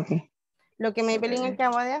 Ah, ok. Lo que Maybelline Okay.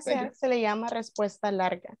 acaba de hacer se le llama respuesta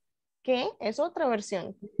larga, que es otra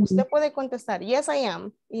versión. Usted puede contestar yes, I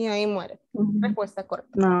am, y ahí muere. Respuesta corta.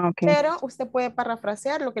 No, okay. Pero usted puede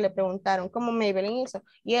parafrasear lo que le preguntaron, como Maybelline hizo.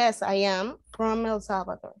 Yes, I am from El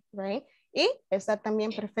Salvador, right? Y está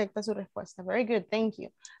también perfecta su respuesta. Very good, thank you.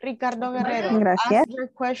 Ricardo Guerrero, Gracias. ask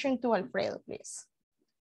your question to Alfredo, please.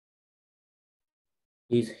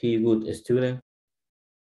 Is he good student?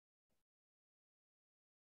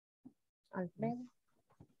 Alfredo.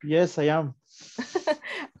 Yes, I am.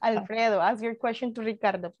 Alfredo, ask your question to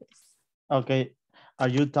Ricardo, please. Okay. Are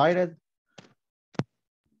you tired?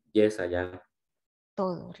 Yes, I am.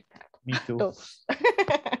 Todo, Ricardo. Me too. Todos.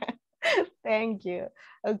 Thank you.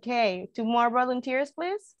 Okay, 2 more volunteers,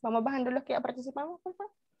 please. Vamos bajando los que ya participamos, por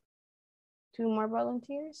favor. 2 more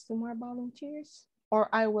volunteers, 2 more volunteers. Or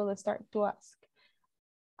I will start to ask.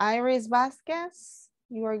 Iris Vasquez,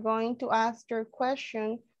 you are going to ask your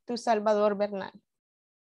question to Salvador Bernal.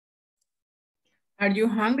 Are you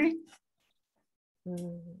hungry?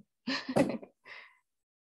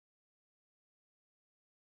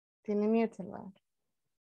 Tiene mute, Salvador.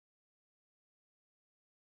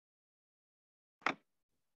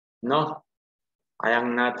 No, I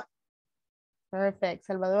am not. Perfect.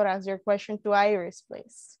 Salvador, ask your question to Iris,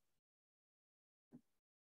 please.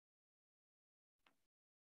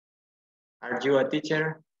 Are you a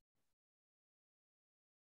teacher?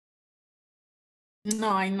 No,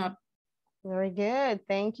 I'm not. Very good.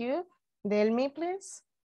 Thank you. Delmi, please.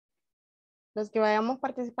 Los que vayamos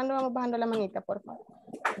participando, vamos bajando la manita, por favor.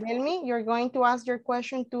 Delmi, you're going to ask your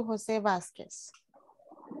question to Jose Vasquez.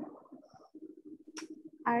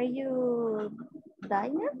 Are you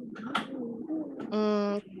Diner?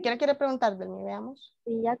 ¿Qué le quiere preguntar, Delmi? Veamos.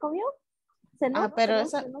 ¿Y ya comió? Ah, pero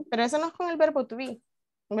eso no es con el verbo to be.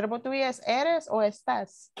 El verbo to be es eres o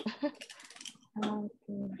estás.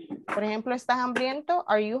 Okay. Por ejemplo, ¿estás hambriento?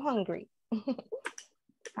 Are you hungry?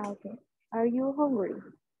 Okay. Are you hungry?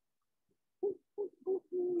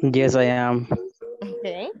 Yes, I am.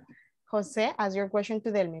 Okay. Jose, ask your question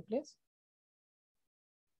to Delmi, please.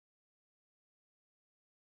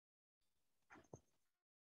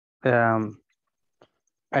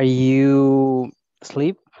 Are you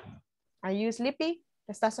asleep? Are you sleepy?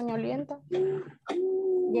 ¿Estás soñoliento?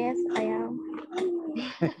 Yes, I am.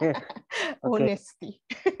 Okay. Honesty.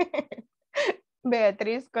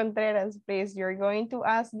 Beatriz Contreras, please. You're going to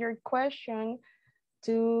ask your question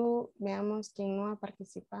to, veamos quién no ha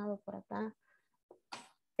participado por acá.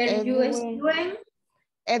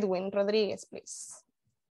 Edwin Rodríguez, please.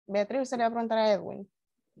 Beatriz, usted le va a preguntar a Edwin.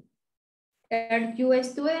 Are you a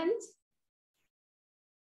student?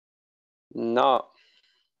 No.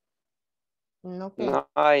 No, okay. No,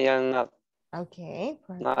 I am not. Okay,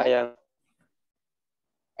 perfect. No, I am.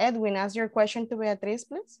 Edwin, ask your question to Beatriz,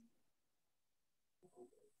 please.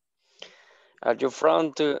 Are you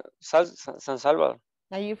from San Salvador?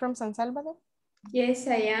 Are you from San Salvador? Yes,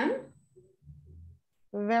 I am.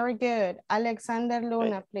 Very good. Alexander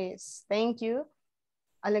Luna, please. Thank you.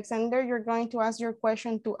 Alexander, you're going to ask your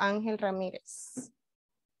question to Angel Ramirez.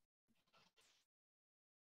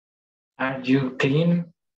 Are you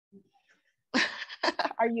clean?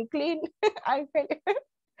 Are you clean? Angel.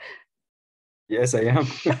 Yes, I am.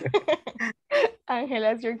 Angel,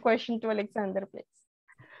 ask your question to Alexander, please.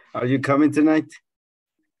 Are you coming tonight?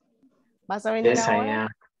 ¿Vas a venir Yes, I ahora? am.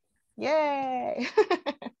 Yay.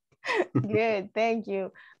 Good, thank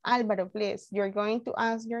you. Álvaro, please, you're going to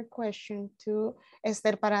ask your question to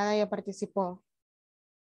Esther Parada, ya participó.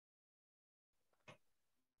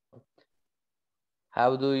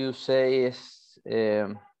 How do you say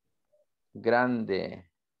grande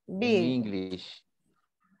Big. in English?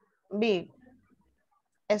 Big.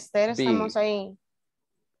 Esther, Big. estamos ahí.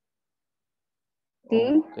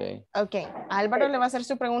 Sí. Okay. Ok, Álvaro le va a hacer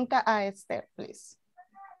su pregunta a Esther, please.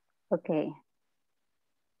 Okay.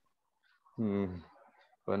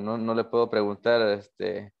 Pues no le puedo preguntar,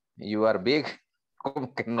 you are big.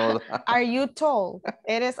 ¿Cómo que no da? Are you tall?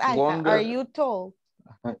 Eres alta. Wonder. Are you tall?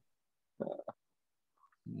 Are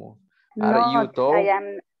you Not, tall? I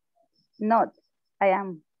am not. I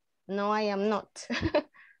am. No, I am not.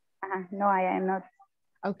 No, I am not.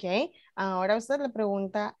 Ok, ahora usted le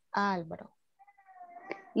pregunta a Álvaro.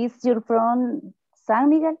 Is you from San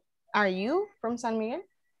Miguel? Are you from San Miguel?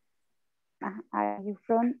 Are you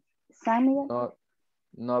from San Miguel?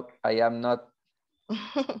 No, I am not.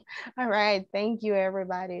 All right, thank you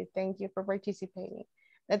everybody. Thank you for participating.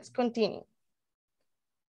 Let's continue.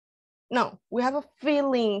 No, we have a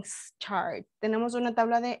feelings chart. Tenemos una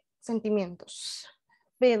tabla de sentimientos.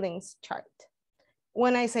 Feelings chart.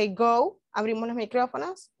 When I say go, abrimos los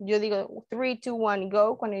micrófonos. Yo digo 3, 2, 1,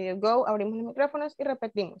 go. Cuando yo digo go, abrimos los micrófonos y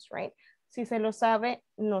repetimos, right? Si se lo sabe,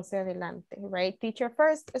 no se adelante, right? Teacher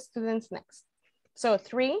first, students next. So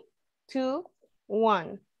 3, 2,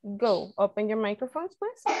 1, go. Open your microphones,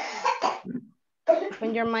 please.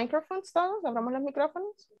 Open your microphones todos. Abramos los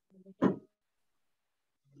micrófonos.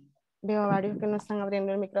 Veo a varios que no están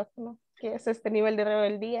abriendo el micrófono. ¿Qué es este nivel de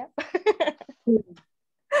rebeldía?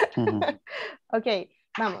 Ok,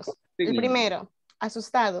 vamos. El primero,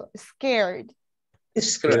 asustado, scared.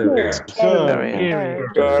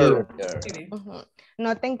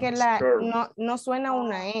 Noten que no suena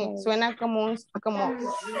una E, suena como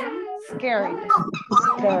scared.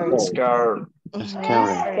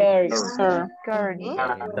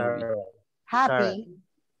 Happy.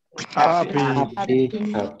 Sad.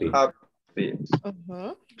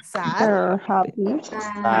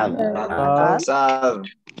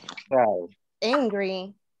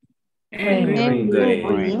 Angry.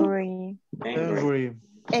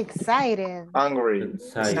 Excited.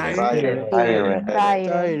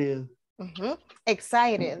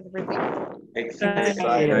 Excited. Repeat.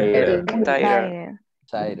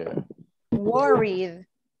 Excited. Worried.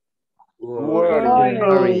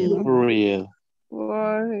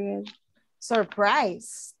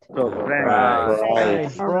 Surprised.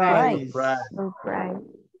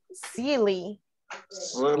 Silly.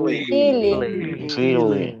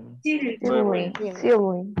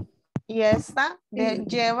 Y esta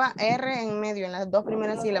lleva R en medio, en las dos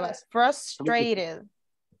primeras sílabas. Frustrated.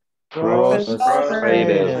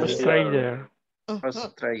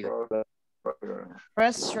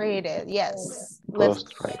 Frustrated, yes.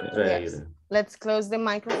 Let's close the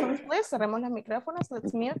microphones, please. Cerremos los micrófonos.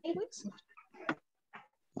 Let's mute, please.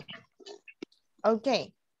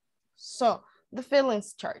 Okay. So, the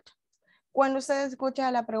feelings chart. Cuando usted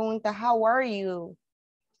escucha la pregunta, how are you?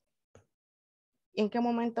 ¿En qué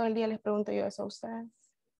momento del día les pregunto yo eso a ustedes?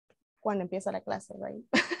 Cuando empieza la clase, right?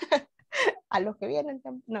 A los que vienen,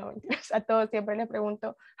 no, a todos siempre les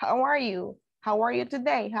pregunto, how are you? How are you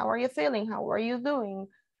today? How are you feeling? How are you doing?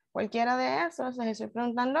 Cualquiera de esos, les estoy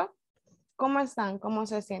preguntando, ¿cómo están? ¿Cómo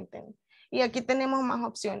se sienten? Y aquí tenemos más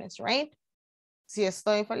opciones, right? Si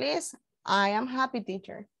estoy feliz, I am happy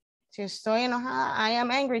teacher. Si estoy enojada, I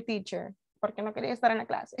am angry teacher. Porque no quería estar en la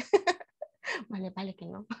clase. Vale que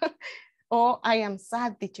no. O I am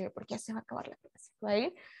sad teacher, porque ya se va a acabar la clase,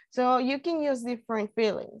 right? So you can use different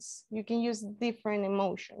feelings. You can use different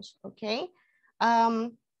emotions, okay?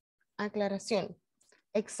 Aclaración.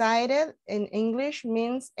 Excited in English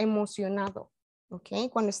means emocionado, okay?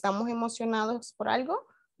 Cuando estamos emocionados por algo,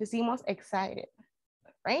 decimos excited,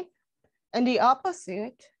 right? And the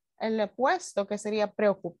opposite, el opuesto, que sería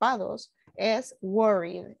preocupados, es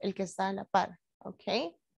worried, el que está a la par,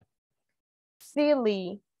 ¿ok?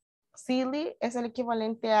 Silly. Silly es el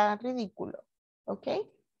equivalente a ridículo, ¿ok?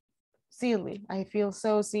 Silly. I feel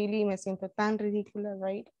so silly. Me siento tan ridícula,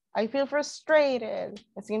 right? I feel frustrated.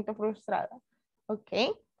 Me siento frustrada,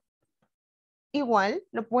 ¿ok? Igual,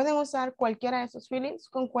 lo pueden usar cualquiera de esos feelings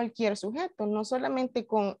con cualquier sujeto, no solamente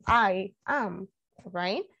con I am,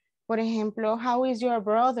 right? Por ejemplo, how is your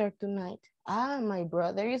brother tonight? Ah, my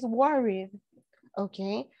brother is worried.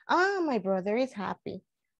 Okay. Ah, my brother is happy.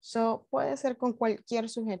 So, puede ser con cualquier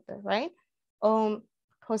sujeto, right?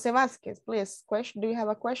 José Vázquez, please, question. Do you have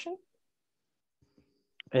a question?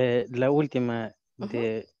 La última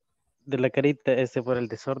de la carita, por el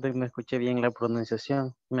desorden, no escuché bien la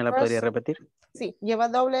pronunciación. ¿Me la podría repetir? Sí, lleva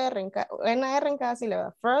doble R una R en cada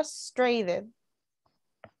sílaba. Frustrated.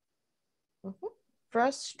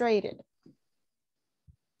 Frustrated.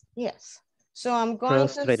 Yes. So I'm going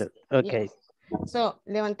Frustrated. to... Okay. Yes. So,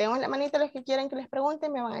 levantemos la manita los que quieran que les pregunten,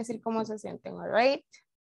 me van a decir cómo se sienten, all right?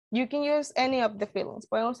 You can use any of the feelings.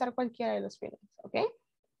 Pueden usar cualquiera de los feelings, okay?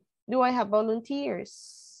 Do I have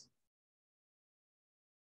volunteers?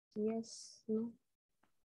 Yes, no.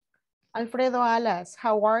 Alfredo Alas,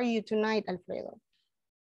 how are you tonight, Alfredo?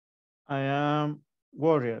 I am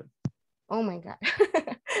worried. Oh my God.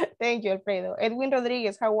 Thank you, Alfredo. Edwin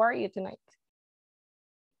Rodriguez, how are you tonight?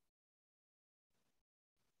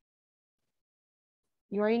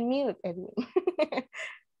 You are in mute, Edwin.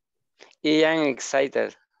 I am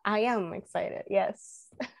excited. I am excited, yes.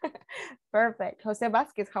 Perfect. Jose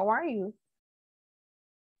Vasquez, how are you?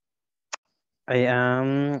 I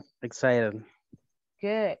am excited.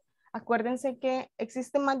 Good. Acuérdense que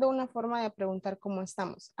existe más de una forma de preguntar cómo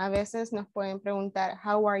estamos. A veces nos pueden preguntar,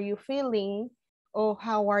 how are you feeling? O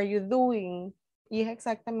how are you doing? Y es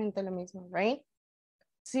exactamente lo mismo, right?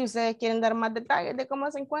 Si ustedes quieren dar más detalles de cómo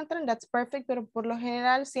se encuentran, that's perfect, pero por lo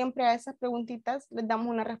general siempre a esas preguntitas les damos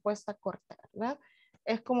una respuesta corta, ¿verdad?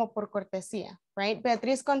 Es como por cortesía, right?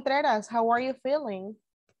 Beatriz Contreras, how are you feeling?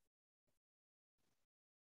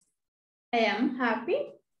 I am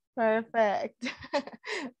happy. Perfect.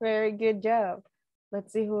 Very good job.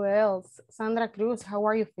 Let's see who else. Sandra Cruz, how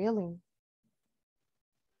are you feeling?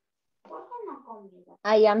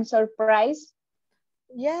 I am surprised.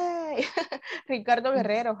 Yay. Ricardo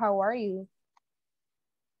Guerrero, how are you?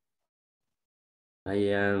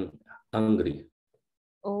 I am hungry.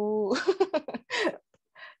 Oh.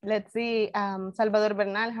 Let's see. Salvador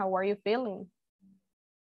Bernal, how are you feeling?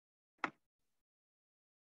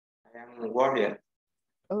 I am worried.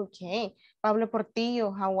 Okay. Pablo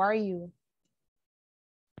Portillo, how are you?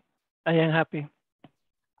 I am happy.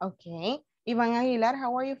 Okay. Iván Aguilar,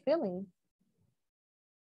 how are you feeling?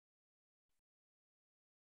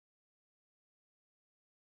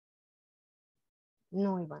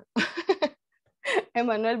 No, Iván.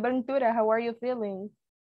 Emmanuel Ventura, how are you feeling?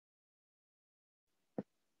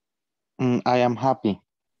 I am happy.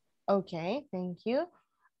 Okay, thank you.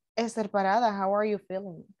 Esther Parada, how are you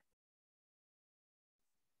feeling?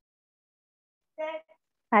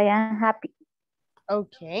 I am happy.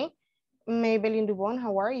 Okay. Maybelline Dubon,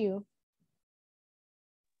 how are you?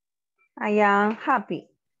 I am happy.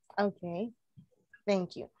 Okay,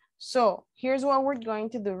 thank you. So here's what we're going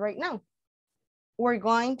to do right now. We're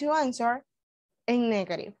going to answer en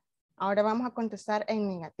negative. Ahora vamos a contestar en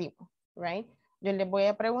negativo, right? Yo les voy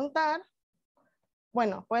a preguntar,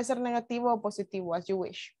 bueno, puede ser negativo o positivo, as you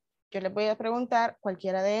wish. Yo les voy a preguntar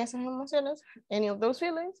cualquiera de esas emociones, any of those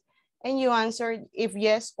feelings, and you answer if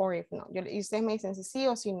yes or if no. Y ustedes me dicen si sí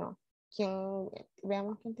o si no.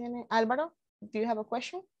 Veamos quién tiene. Álvaro, do you have a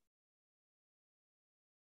question?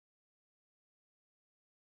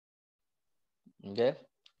 Yes.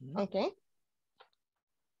 Okay.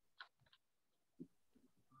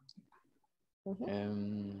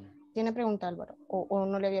 ¿Tiene pregunta, Álvaro? ¿O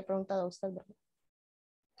no le había preguntado a usted, Álvaro?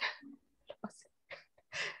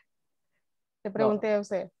 Le pregunté a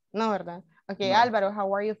usted. No, ¿verdad? Okay, no. Álvaro,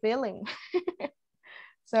 how are you feeling?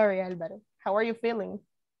 Sorry, Álvaro. How are you feeling?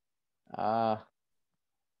 I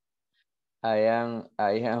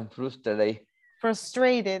am frustrated.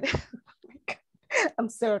 Frustrated. I'm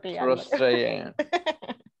sorry, Frustrated.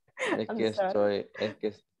 Álvaro. Es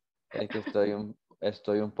que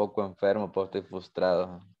estoy un poco enfermo, pero estoy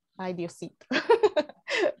frustrado. Ay, Diosito.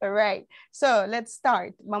 All right. So, let's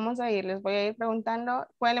start. Vamos a ir. Les voy a ir preguntando.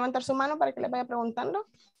 Pueden levantar su mano para que les vaya preguntando.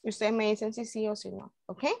 Y ustedes me dicen si sí o si no.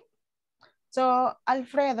 ¿Ok? So,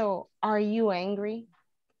 Alfredo, are you angry?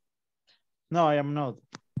 No, I am not.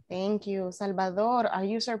 Thank you. Salvador, are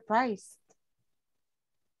you surprised?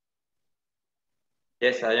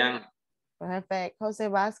 Yes, I am. Perfect. Jose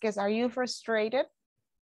Vasquez, are you frustrated?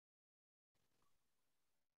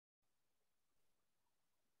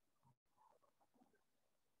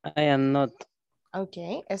 I am not.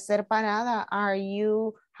 Okay. Ser parada. Are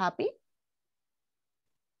you happy?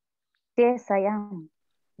 Yes, I am.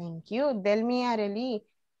 Thank you. Delmi Areli,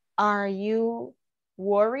 are you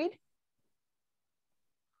worried?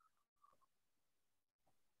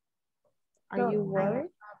 Are you worried?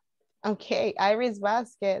 Okay. Iris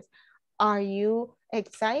Vasquez, are you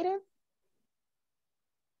excited?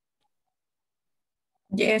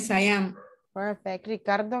 Yes, I am. Perfect.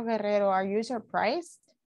 Ricardo Guerrero, are you surprised?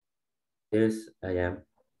 Yes, I am.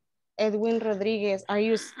 Edwin Rodriguez, are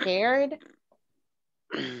you scared?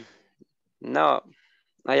 No,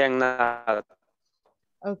 I am not.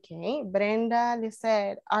 Okay. Brenda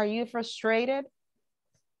Lisette, are you frustrated?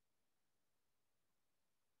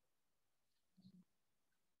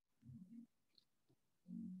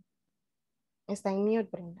 Está en mute,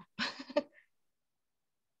 Brenda.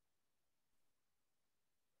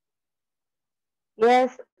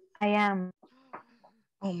 Yes, I am.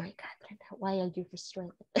 Oh my God, Brenda, why are you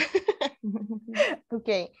frustrated?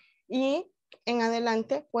 Ok, y en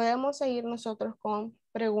adelante podemos seguir nosotros con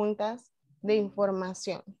preguntas de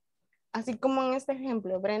información. Así como en este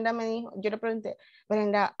ejemplo, Brenda me dijo, yo le pregunté,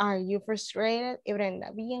 Brenda, are you frustrated? Y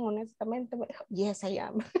Brenda, bien honestamente, me dijo, yes, I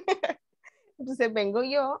am. Entonces vengo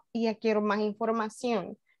yo y ya quiero más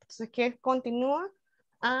información. Entonces, ¿qué continúa?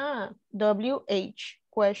 WH,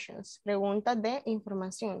 questions, preguntas de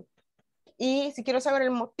información. Y si quiero saber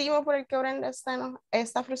el motivo por el que Brenda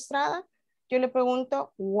está frustrada, yo le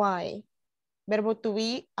pregunto why. Verbo to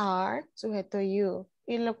be, are, sujeto you.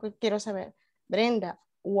 Y lo que quiero saber, Brenda,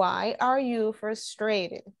 why are you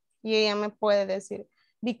frustrated? Y ella me puede decir,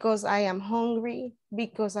 because I am hungry,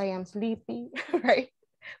 because I am sleepy, right?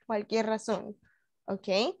 Cualquier razón.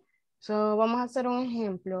 Ok. So, vamos a hacer un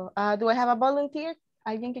ejemplo. Do I have a volunteer?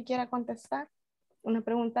 ¿Alguien que quiera contestar? Una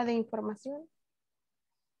pregunta de información.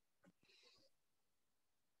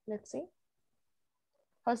 Let's see.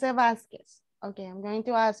 Jose Vasquez. Okay, I'm going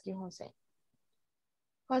to ask you, Jose.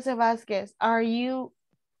 Jose Vasquez, are you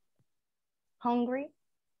hungry?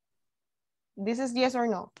 This is yes or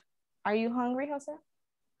no. Are you hungry, Jose?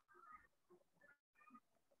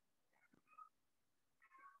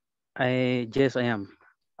 Yes, I am.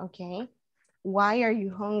 Okay. Why are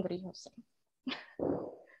you hungry, Jose?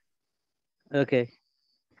 Okay.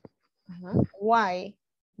 Why?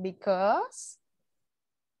 Because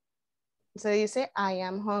se dice I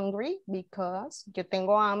am hungry because yo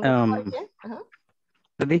tengo hambre. ¿Por qué?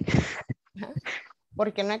 Ready?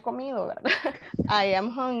 Porque no he comido, ¿verdad? I am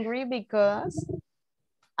hungry because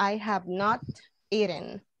I have not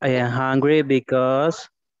eaten. I am hungry because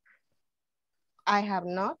I have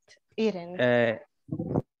not eaten. I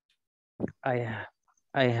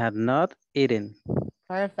have not eaten.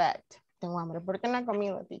 Perfect. Tengo hambre porque no he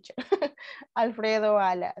comido, teacher. Alfredo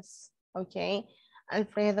Alas. Okay.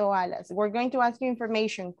 Alfredo Alas. We're going to ask you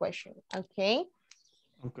information question. Okay.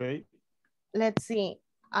 Okay. Let's see.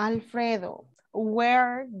 Alfredo,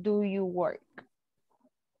 where do you work?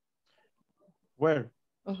 Where?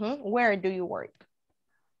 Where do you work?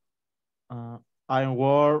 I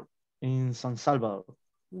work in San Salvador.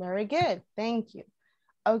 Very good. Thank you.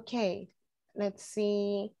 Okay. Let's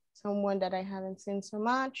see. Someone that I haven't seen so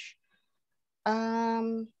much.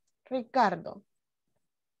 Ricardo.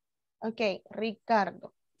 Okay,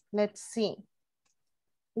 Ricardo. Let's see.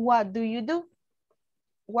 What do you do?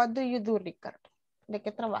 What do you do, Ricardo? ¿De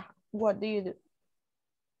qué trabaja? What do you do?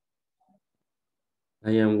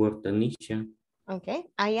 I am work technician. Okay,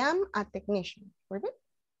 I am a technician. Repeat.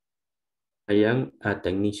 I am a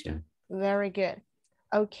technician. Very good.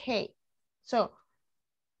 Okay, so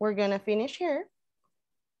we're gonna finish here.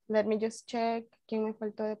 Let me just check. ¿Quién me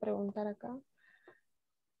faltó de preguntar acá?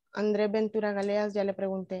 Andrés Ventura Galeas, ya le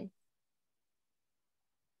pregunté.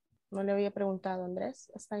 No le había preguntado, Andrés.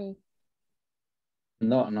 Está ahí.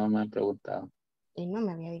 No, no me han preguntado. Y no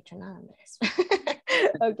me había dicho nada, Andrés.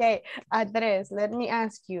 Okay, Andrés, let me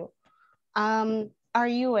ask you. Are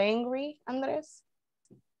you angry, Andrés?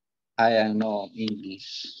 I am no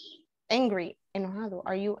English. Angry, enojado.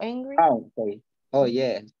 Are you angry? Oh, okay. Oh,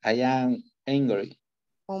 yeah. I am angry.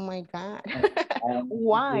 Oh my God.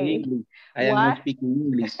 Why? I am not speaking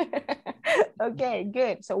English. Okay,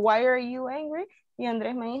 good. So why are you angry? Y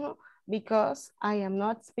Andrés me dijo, because I am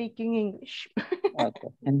not speaking English. Okay.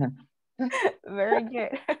 Very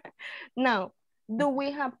good. Now, do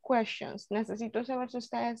we have questions? Necesito saber si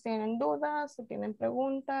ustedes tienen dudas, si tienen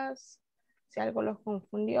preguntas, si algo los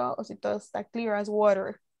confundió o si todo está clear as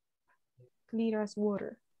water. Clear as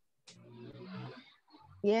water.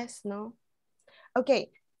 Yes, no.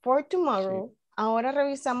 Okay, for tomorrow, ahora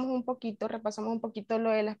revisamos un poquito, repasamos un poquito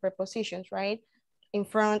lo de las prepositions, right? In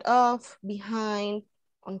front of, behind,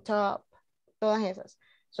 on top, todas esas.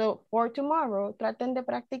 So, for tomorrow, traten de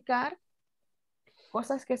practicar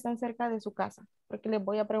cosas que están cerca de su casa, porque les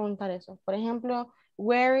voy a preguntar eso. Por ejemplo,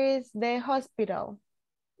 where is the hospital?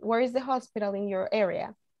 Where is the hospital in your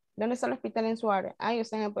area? ¿Dónde está el hospital en su área? Ah, y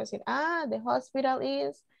usted me puede decir, the hospital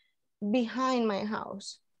is behind my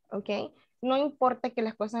house, ¿ok? No importa que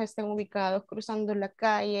las cosas estén ubicadas cruzando la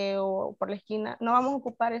calle o por la esquina, no vamos a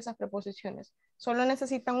ocupar esas preposiciones. Solo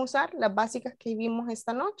necesitan usar las básicas que vimos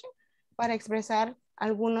esta noche para expresar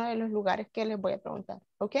alguno de los lugares que les voy a preguntar,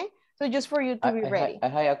 ¿ok? So just for you to be ready. I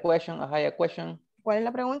have a question. ¿Cuál es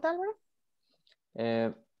la pregunta, Álvaro?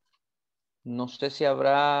 No sé si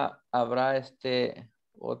habrá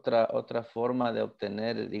otra forma de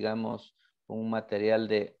obtener, digamos, un material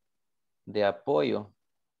de apoyo,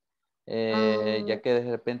 ya que de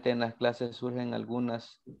repente en las clases surgen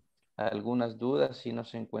algunas dudas y no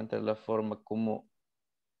se encuentra la forma como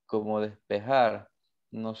despejar.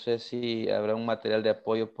 No sé si habrá un material de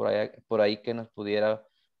apoyo por ahí que nos pudiera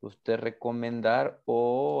usted recomendar,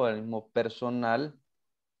 o el mismo personal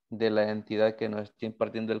de la entidad que nos esté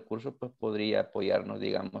impartiendo el curso, pues podría apoyarnos,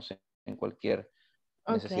 digamos, en cualquier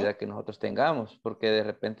necesidad que nosotros tengamos, porque de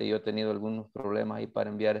repente yo he tenido algunos problemas ahí para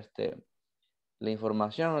enviar la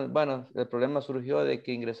información. Bueno, el problema surgió de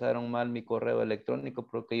que ingresaron mal mi correo electrónico,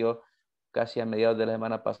 porque yo casi a mediados de la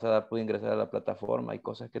semana pasada pude ingresar a la plataforma y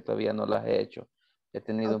cosas que todavía no las he hecho. He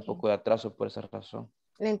tenido un poco de atraso por esa razón.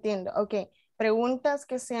 Le entiendo, ok. Preguntas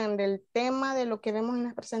que sean del tema de lo que vemos en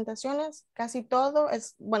las presentaciones, casi todo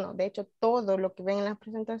es, bueno, de hecho todo lo que ven en las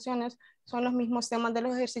presentaciones son los mismos temas de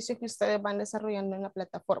los ejercicios que ustedes van desarrollando en la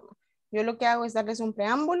plataforma. Yo lo que hago es darles un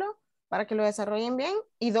preámbulo para que lo desarrollen bien,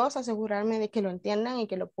 y dos, asegurarme de que lo entiendan y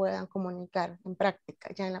que lo puedan comunicar en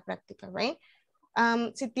práctica, ya en la práctica, right?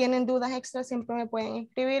 Si tienen dudas extras, siempre me pueden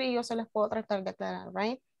escribir y yo se las puedo tratar de aclarar,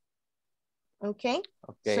 right? Ok.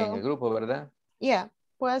 En el grupo, ¿verdad? Yeah,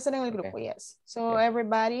 puede ser en el grupo, yes. So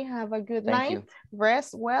everybody have a good night.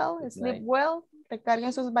 Rest well, sleep well.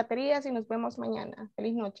 Recarguen sus baterías y nos vemos mañana.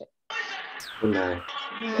 Feliz noche. Good night.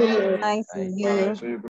 Good night. See you.